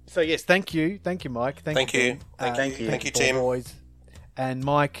 So yes, thank you, Mike. Thank you, Tim. Boys. And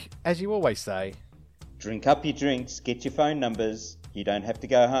Mike, as you always say, drink up your drinks, get your phone numbers. You don't have to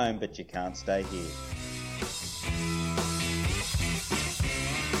go home, but you can't stay here.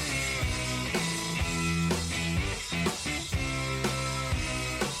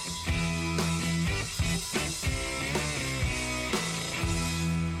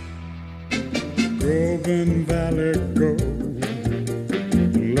 Goulburn Valley gold,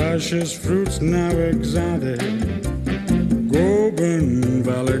 luscious fruits now exotic. Goulburn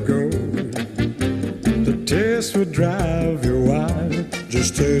Valley gold, the taste will drive you wild.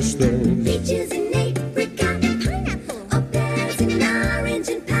 Just taste those peaches and apricot and pineapple, or pears and orange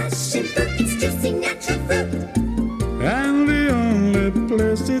and passion fruit. It's juicy natural fruit, and the only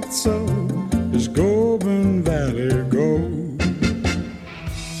place it's sold is Goulburn Valley gold.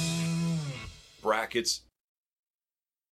 Brackets,